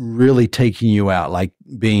really taking you out,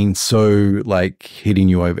 being so hitting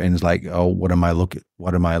you over and it's oh, what am I looking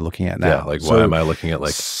at now? Yeah, why am I looking at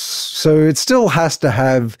So it still has to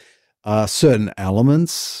have certain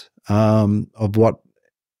elements of what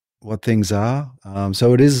things are.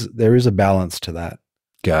 So there is a balance to that.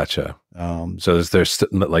 Gotcha. So is there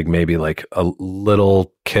maybe a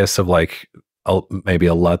little kiss of maybe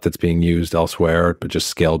a LUT that's being used elsewhere, but just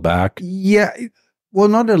scaled back? Yeah. Well,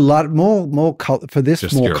 not a lot more color for this,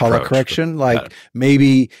 just more color correction,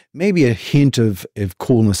 maybe a hint of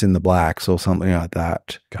coolness in the blacks or something like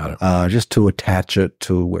that. Got it. Just to attach it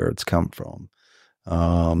to where it's come from.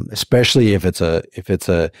 Especially if it's a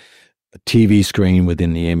TV screen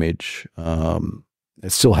within the image.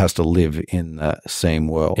 It still has to live in that same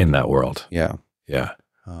world. In that world. Yeah. Yeah.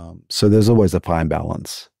 So there's always a fine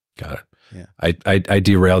balance. Got it. Yeah. I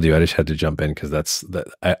derailed you. I just had to jump in because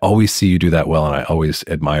I always see you do that well, and I always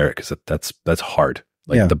admire it because that's hard.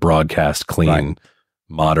 The broadcast, clean,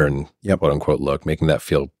 modern, quote unquote look, making that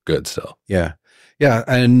feel good still. Yeah. Yeah.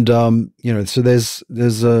 And so there's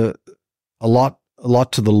a lot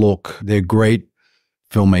to the look. They're great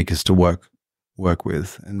filmmakers to work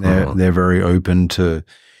with, and they're very open to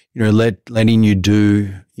letting you do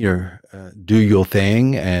your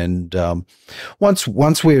thing. And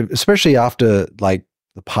once we're, especially after the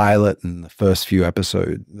pilot and the first few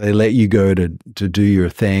episodes, they let you go to do your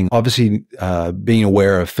thing. Obviously, being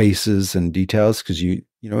aware of faces and details, because it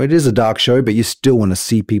is a dark show, but you still want to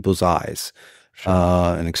see people's eyes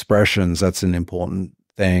and expressions. That's an important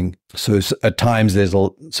thing. So at times there's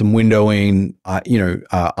some windowing,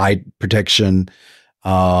 eye protection,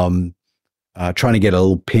 trying to get a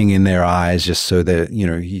little ping in their eyes just so that,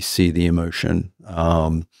 you see the emotion.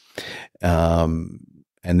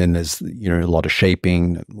 And then there's, a lot of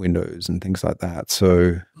shaping windows and things like that.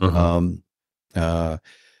 So,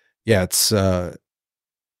 it's,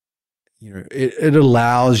 it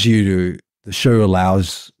allows you to, the show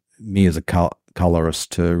allows me as a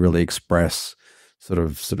colorist to really express sort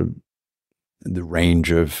of the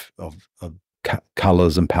range of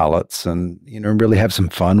colors and palettes, and really have some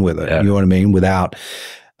fun with it. You know what I mean? Without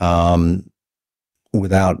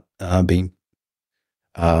being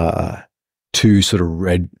too sort of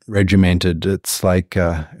regimented. It's it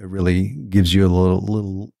really gives you a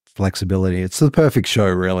little flexibility. It's the perfect show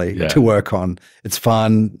really to work on. It's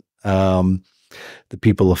fun. The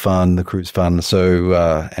people are fun. The crew's fun.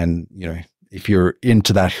 So and if you're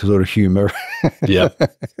into that sort of humor, it's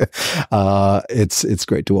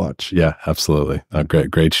great to watch. Yeah, absolutely.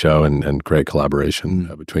 Great show and great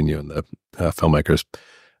collaboration between you and the filmmakers.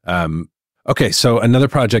 Okay, so another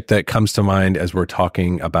project that comes to mind as we're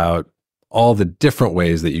talking about all the different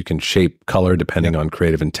ways that you can shape color depending on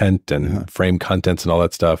creative intent and frame contents and all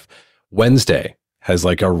that stuff. Wednesday has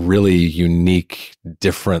a really unique,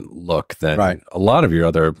 different look than a lot of your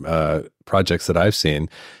other projects that I've seen.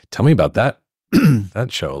 Tell me about that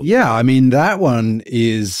show. Yeah, I mean, that one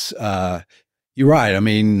is, you're right. I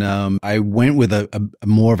mean, I went with a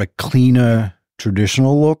more of a cleaner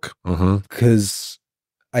traditional look, because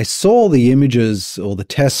I saw the images or the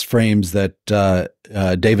test frames that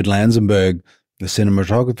David Lanzenberg, the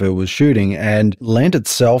cinematographer, was shooting, and lent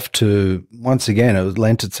itself to, once again, it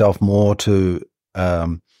lent itself more to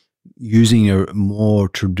using a more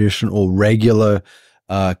traditional or regular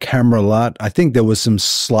camera LUT. I think there was some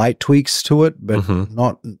slight tweaks to it, but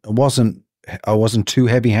I wasn't too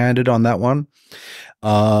heavy-handed on that one.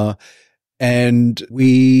 And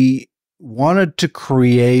we wanted to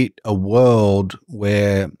create a world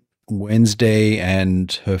where Wednesday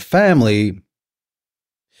and her family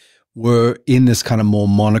were in this kind of more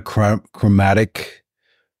monochromatic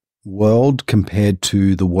world compared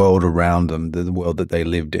to the world around them, the world that they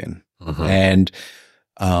lived in. And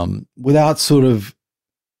without sort of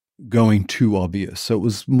going too obvious. So it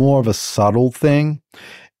was more of a subtle thing,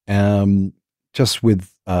 just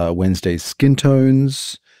with Wednesday's skin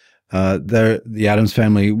tones. The Addams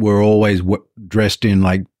Family were always dressed in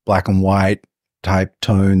like black and white type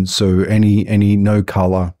tones, so any no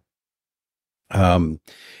color. And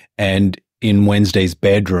in Wednesday's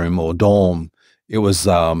bedroom or dorm, it was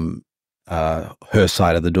her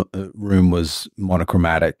side of the room was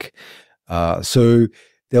monochromatic. So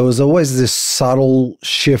there was always this subtle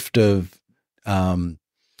shift of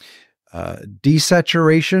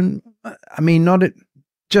desaturation. I mean, not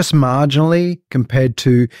just marginally compared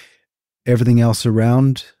to everything else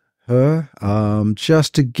around her,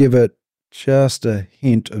 just to give it just a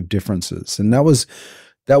hint of differences. And that was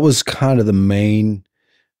kind of the main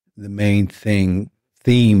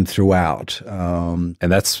theme throughout. And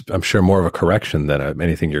that's, I'm sure, more of a correction than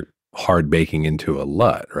anything you're hard baking into a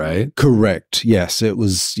LUT, right? Correct. Yes, it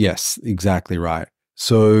was. Yes, exactly right.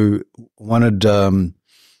 So wanted, the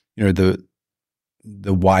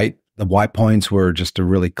white points were just a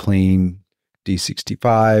really clean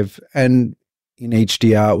D65, and in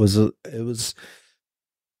HDR it was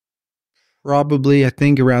probably, I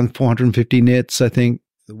think, around 450 nits. I think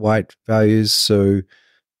the white values, so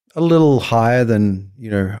a little higher than,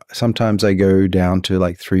 sometimes I go down to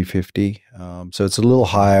like 350. So it's a little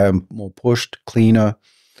higher, more pushed, cleaner.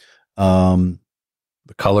 The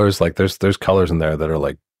colors, like there's colors in there that are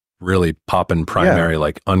like really popping primary,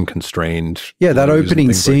 like unconstrained. Yeah, that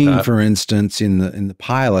opening scene, like, for instance, in the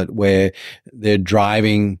pilot where they're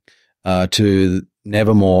driving to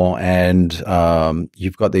Nevermore, and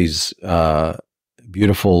you've got these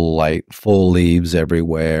beautiful like fall leaves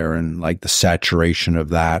everywhere, and like the saturation of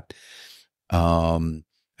that. And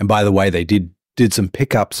by the way, they did some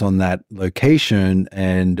pickups on that location,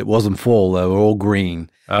 and it wasn't fall; they were all green.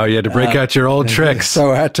 Oh, you had to break out your old tricks.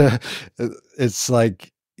 So I had to. It's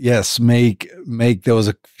like, yes, make. There was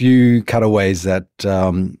a few cutaways that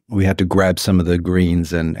we had to grab some of the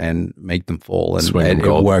greens and make them fall, and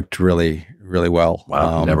it worked really, really well.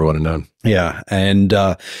 Wow, never would have known. Yeah, and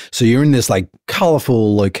so you're in this like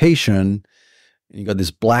colorful location. And you got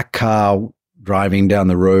this black car driving down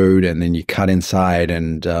the road, and then you cut inside,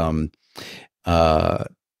 and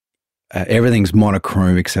everything's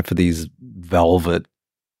monochrome except for these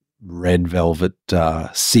red velvet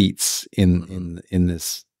seats in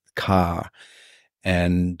this car,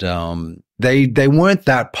 and they weren't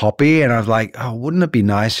that poppy, and I was like, oh, wouldn't it be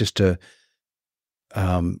nice just to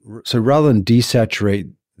so rather than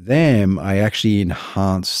desaturate them, I actually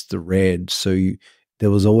enhanced the red, so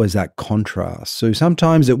there was always that contrast. So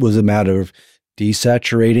sometimes it was a matter of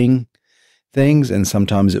desaturating things, and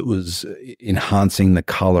sometimes it was enhancing the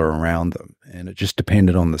color around them, and it just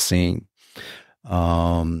depended on the scene.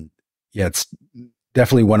 Yeah, it's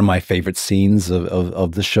definitely one of my favorite scenes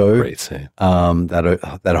of the show. Great scene.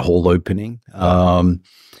 That whole opening.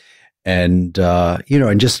 And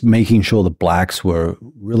just making sure the blacks were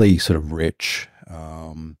really sort of rich.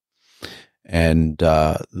 There's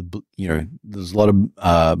a lot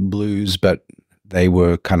of blues, but they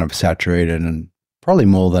were kind of saturated, and probably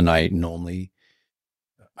more than I normally.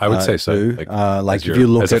 I would say so. Like if you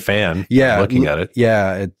look as a fan, looking at it,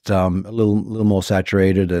 it's a little more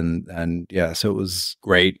saturated, and yeah, so it was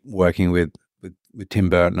great working with Tim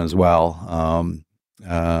Burton as well.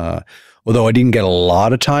 Although I didn't get a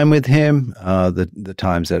lot of time with him, the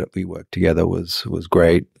times that we worked together was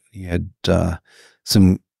great. He had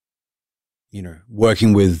some,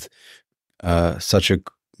 working with such a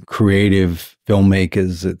creative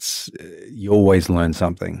filmmakers. You always learn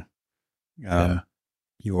something.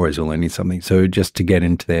 You always will learn something. So just to get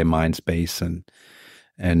into their mind space and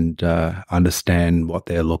understand what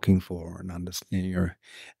they're looking for, and understand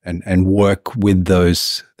and work with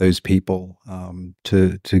those people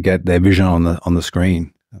to get their vision on the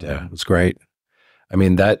screen. Yeah, it was great. I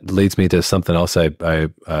mean, that leads me to something else I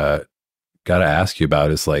got to ask you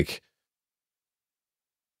about, is like,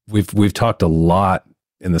 we've talked a lot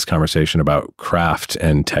in this conversation about craft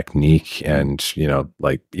and technique and,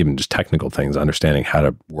 like even just technical things, understanding how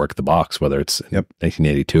to work the box, whether it's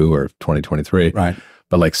 1982 or 2023. Right.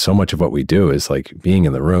 But like so much of what we do is like being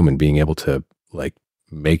in the room and being able to like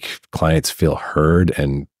make clients feel heard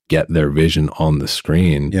and get their vision on the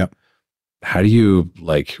screen. Yep. How do you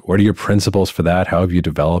what are your principles for that? How have you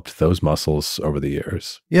developed those muscles over the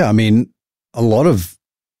years? Yeah. I mean, a lot of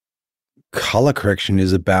color correction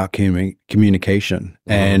is about communication,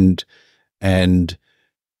 and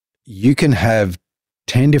you can have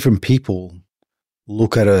 10 different people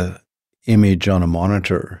look at a image on a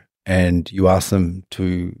monitor and you ask them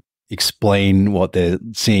to explain what they're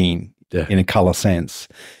seeing in a color sense.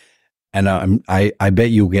 And I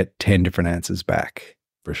bet you'll get 10 different answers back.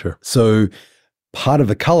 For sure. So part of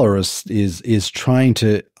the colorist is trying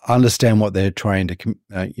to understand what they're trying to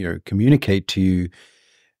communicate to you.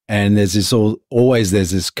 And there's this always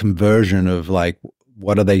there's this conversion of like,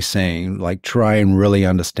 what are they saying? Like, try and really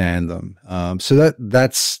understand them. So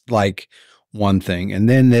that's like one thing. And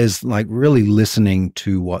then there's like really listening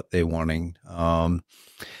to what they're wanting.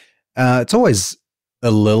 It's always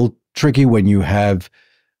a little tricky when you have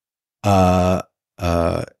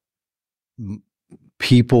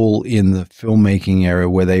people in the filmmaking area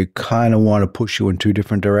where they kind of want to push you in two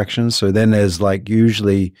different directions. So then there's like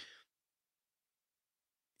usually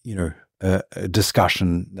a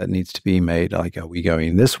discussion that needs to be made, like, are we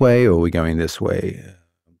going this way or are we going this way?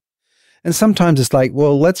 And sometimes it's like,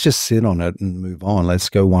 well, let's just sit on it and move on. Let's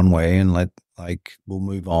go one way and we'll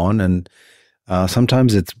move on. And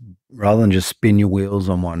sometimes it's rather than just spin your wheels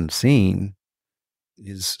on one scene,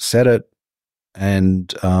 is set it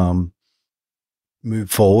and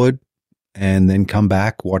move forward and then come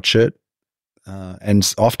back, watch it.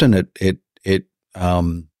 And often it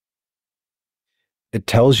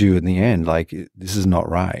tells you in the end, like, this is not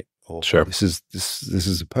right, or sure, this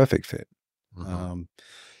is a perfect fit.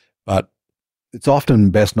 But it's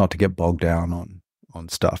often best not to get bogged down on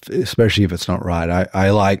stuff, especially if it's not right.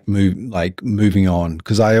 I like moving on,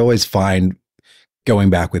 because I always find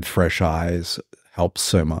going back with fresh eyes helps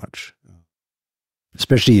so much,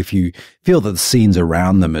 especially if you feel that the scenes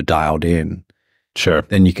around them are dialed in. Sure,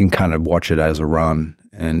 then you can kind of watch it as a run,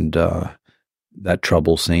 and that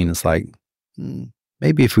trouble scene is like,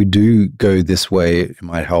 maybe if we do go this way, it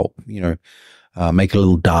might help, make it a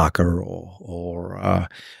little darker or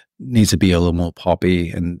needs to be a little more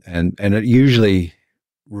poppy. And it usually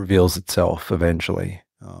reveals itself eventually.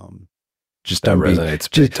 Just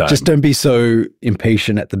don't be so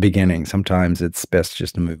impatient at the beginning. Sometimes it's best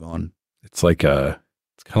just to move on. It's like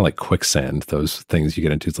it's kind of like quicksand, those things you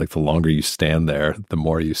get into. It's like the longer you stand there, the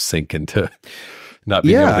more you sink into not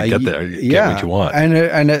being able to get there, get what you want.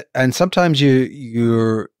 And sometimes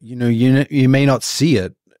you may not see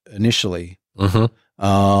it initially. You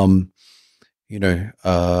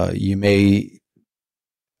may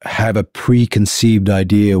have a preconceived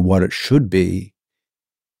idea of what it should be,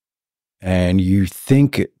 and you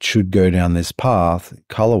think it should go down this path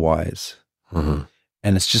color-wise, and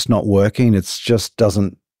it's just not working. It just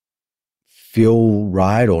doesn't feel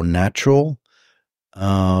right or natural.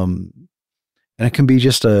 And it can be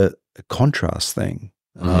just a contrast thing,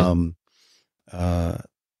 that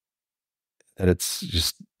it's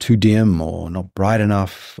just too dim or not bright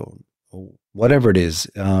enough or whatever it is.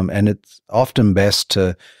 And it's often best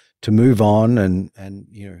to move on and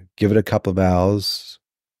give it a couple of hours,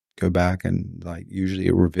 go back, and like usually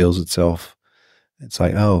it reveals itself. It's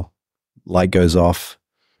like, oh, light goes off.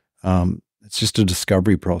 It's just a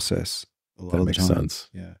discovery process. That makes sense.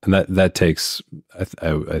 Yeah. And that takes,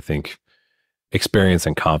 I think, experience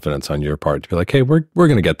and confidence on your part to be like, hey, we're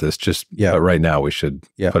going to get this. But right now we should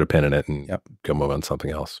put a pin in it and go move on to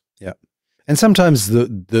something else. Yeah. And sometimes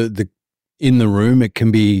the in the room, it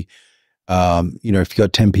can be, if you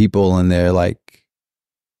got 10 people and they're like,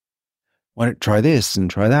 why don't try this and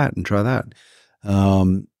try that and try that.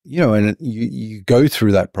 And you go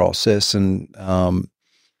through that process, and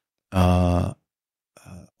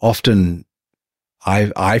often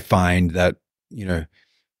I find that,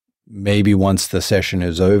 maybe once the session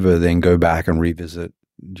is over, then go back and revisit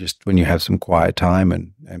just when you have some quiet time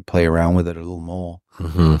and play around with it a little more.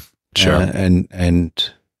 Sure.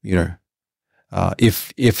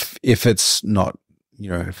 If it's not,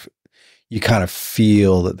 if you kind of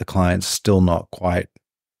feel that the client's still not quite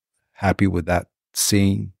happy with that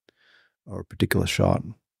scene or a particular shot.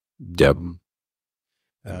 Yep.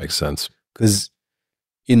 That makes sense. Because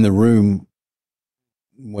in the room,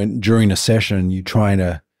 during a session, you're trying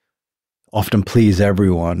to often please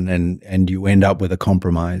everyone, and you end up with a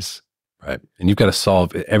compromise. Right. And you've got to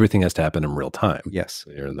solve, everything has to happen in real time. Yes.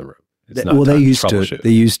 When you're in the room. Well, they're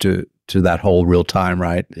used to that whole real time,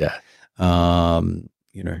 right? Yeah.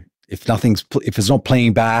 You know, if it's not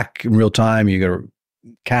playing back in real time, you got to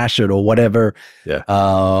cache it or whatever. Yeah.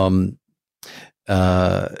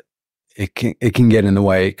 It can get in the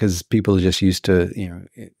way because people are just used to, you know,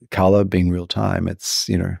 color being real time. It's,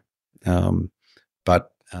 you know,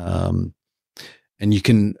 and you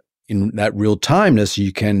can, in that real timeness,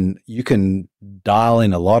 you can dial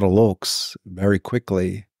in a lot of looks very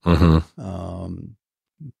quickly.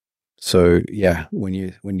 So yeah, when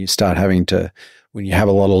you start having to, when you have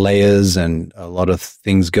a lot of layers and a lot of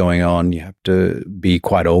things going on, you have to be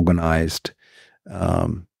quite organized,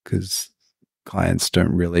 because clients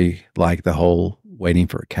don't really like the whole waiting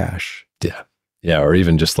for a cache. Yeah. Yeah. Or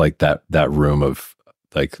even just like that room of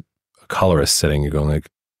like a colorist sitting, you're going like,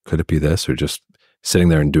 could it be this? Or just sitting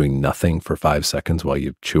there and doing nothing for 5 seconds while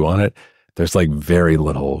you chew on it. There's like very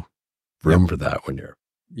little room for that when you're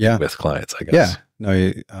with clients, I guess. Yeah.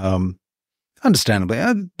 No, understandably.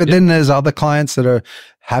 But then there's other clients that are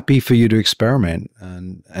happy for you to experiment,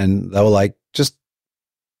 and they were like, just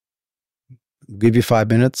give you 5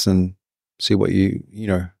 minutes and see what you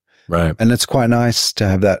know. Right. And it's quite nice to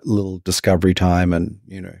have that little discovery time, and,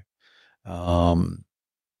 you know,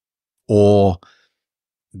 or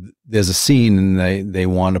there's a scene and they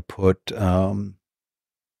want to put, add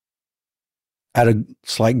a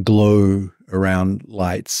slight glow around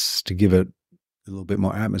lights to give it a little bit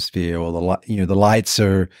more atmosphere, or the lights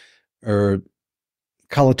are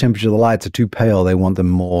color temperature of the lights are too pale. They want them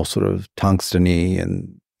more sort of tungsten-y,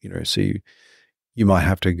 and, you know, so you might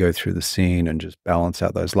have to go through the scene and just balance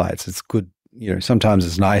out those lights. It's good, you know, sometimes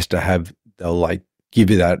it's nice to have, they'll like give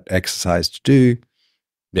you that exercise to do.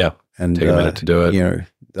 Yeah. And take a minute to do it. You know,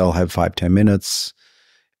 they'll have 5-10 minutes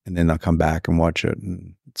and then they'll come back and watch it.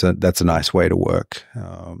 And that's a nice way to work.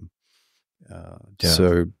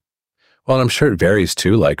 So, well, and I'm sure it varies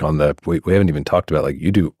too. Like we haven't even talked about, like,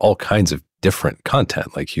 you do all kinds of different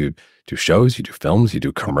content. Like you do shows, you do films, you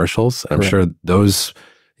do commercials. And I'm sure those,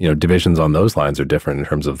 you know, divisions on those lines are different in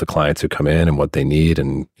terms of the clients who come in and what they need,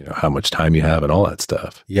 and, you know, how much time you have and all that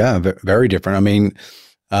stuff. Yeah, very different. I mean,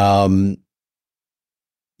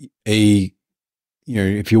 you know,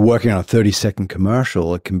 if you're working on a 30-second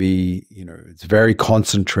commercial, it can be, you know, it's very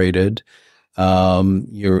concentrated.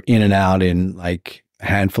 You're in and out in like a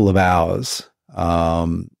handful of hours.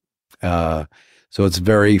 So it's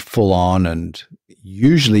very full on, and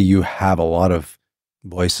usually you have a lot of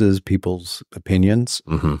voices, people's opinions.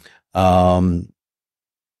 And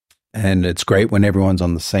it's great when everyone's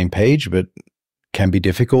on the same page, but can be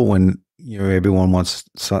difficult when, you know, everyone wants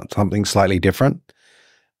something slightly different.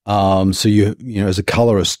 So you know, as a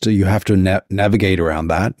colorist, you have to navigate around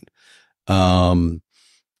that.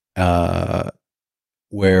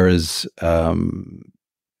 Whereas a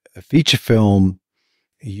feature film,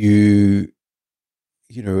 you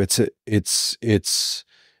know, it's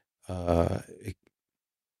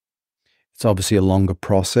obviously a longer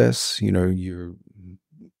process. You know, you're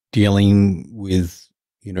dealing with,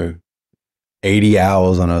 you know, 80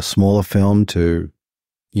 hours on a smaller film to,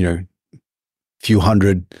 you know, few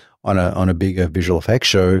hundred on a bigger visual effects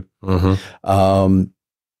show. And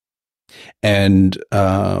then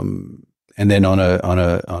on a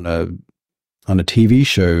TV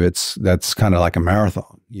show, that's kind of like a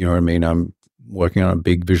marathon. You know what I mean? I'm working on a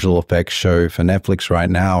big visual effects show for Netflix right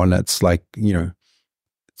now, and it's like, you know,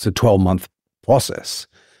 it's a 12-month process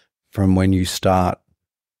from when you start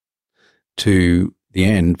to the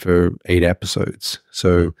end for 8 episodes.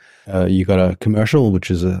 So you got a commercial, which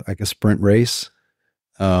is like a sprint race.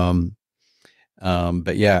 But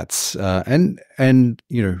yeah, it's and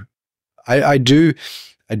you know, I do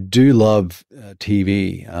love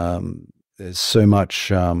TV. There's so much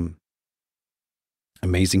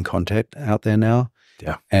amazing content out there now.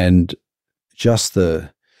 Yeah, and just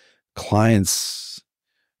the clients.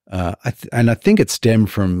 I think it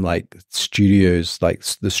stemmed from like studios, like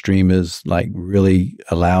the streamers, like really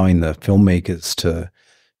allowing the filmmakers to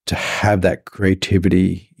have that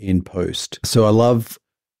creativity in post. So I love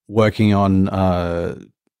working on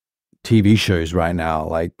TV shows right now.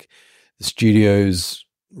 Like the studios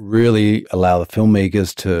really allow the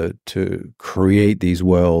filmmakers to create these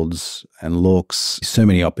worlds and looks. So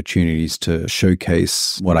many opportunities to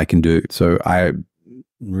showcase what I can do. So I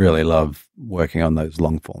really love working on those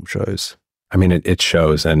long form shows. I mean, it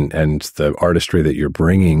shows, and the artistry that you're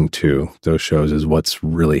bringing to those shows is what's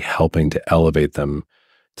really helping to elevate them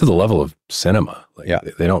to the level of cinema. Like,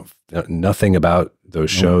 they don't, nothing about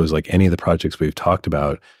those shows, like any of the projects we've talked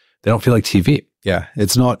about, they don't feel like TV. Yeah,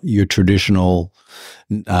 it's not your traditional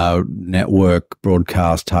network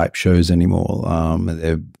broadcast type shows anymore.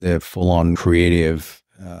 They're full on creative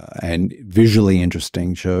and visually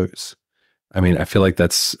interesting shows. I mean, I feel like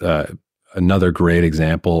that's another great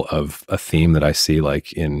example of a theme that I see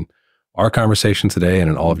like in our conversation today and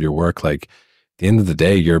in all of your work. Like at the end of the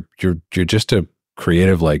day, you're just a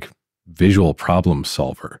creative, like visual problem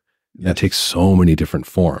solver. Yes. That takes so many different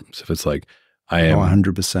forms. If it's like, I am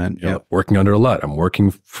 100%. working under a LUT. I'm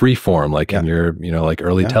working free form, like in your, like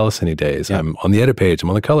early telecine days. I'm on the edit page. I'm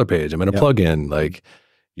on the color page. I'm in a plugin. Like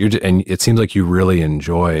and it seems like you really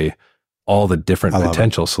enjoy all the different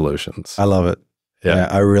potential solutions. I love it. Yeah,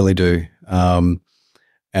 I really do. As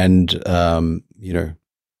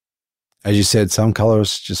you said, some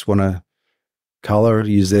colorists just want to color,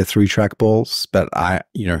 use their 3-track balls, but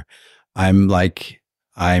I'm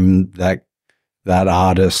that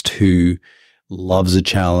artist who loves a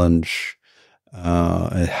challenge,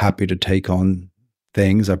 happy to take on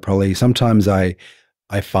things. Sometimes I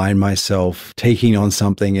find myself taking on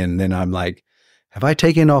something and then I'm like, have I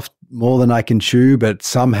taken off more than I can chew, but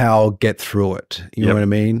somehow get through it? You know what I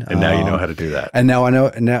mean? And now you know how to do that. And now I know,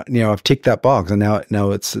 and now, I've ticked that box and now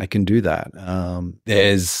I can do that.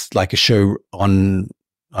 There's like a show I'm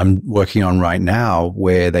working on right now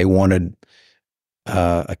where they wanted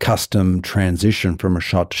a custom transition from a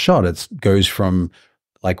shot to shot. It goes from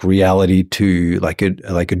like reality to like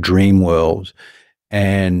a dream world,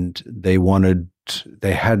 and they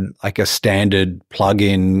had like a standard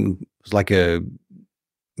plug-in, it was like a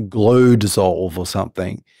glow dissolve or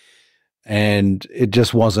something, and it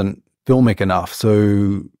just wasn't filmic enough.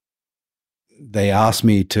 So they asked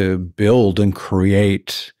me to build and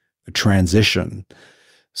create a transition.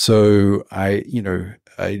 So I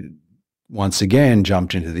once again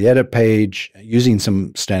jumped into the edit page using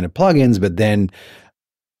some standard plugins, but then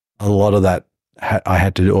a lot of that I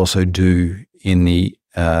had to also do in the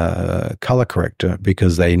color corrector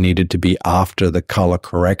because they needed to be after the color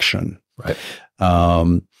correction. Right.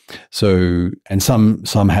 And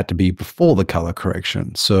some had to be before the color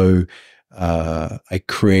correction. So I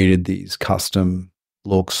created these custom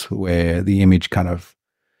looks where the image kind of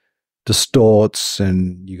distorts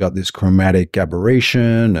and you got this chromatic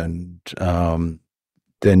aberration, and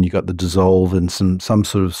then you got the dissolve and some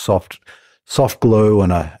sort of soft glow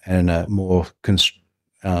and a more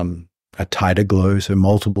a tighter glow, so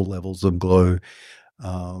multiple levels of glow.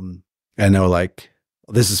 And they were like,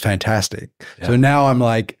 this is fantastic. Yeah. So now I'm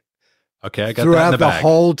like, okay, I got throughout that in the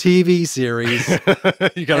whole TV series,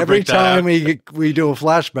 every time we do a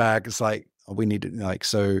flashback, it's like, we need to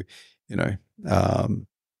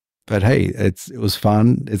but hey, it was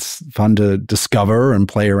fun. It's fun to discover and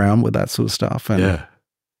play around with that sort of stuff. And, yeah.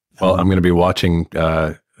 Well, I'm going to be watching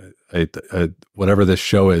whatever this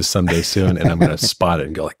show is someday soon, and I'm going to spot it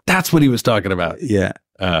and go like, that's what he was talking about. Yeah.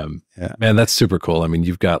 Man, that's super cool. I mean,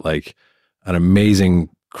 you've got like an amazing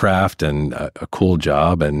craft and a cool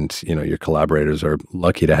job, and your collaborators are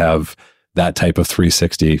lucky to have that type of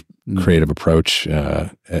 360 creative approach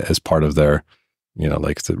as part of their,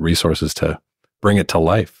 like the resources to bring it to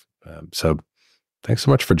life. So thanks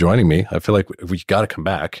so much for joining me. I feel like we got to come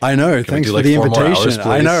back. I know. Thanks for the invitation.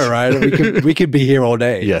 I know, right? We could be here all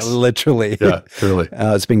day. Yes. Literally. Yeah, truly.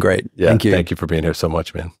 It's been great. Yeah, thank you. Thank you for being here so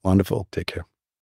much, man. Wonderful. Take care.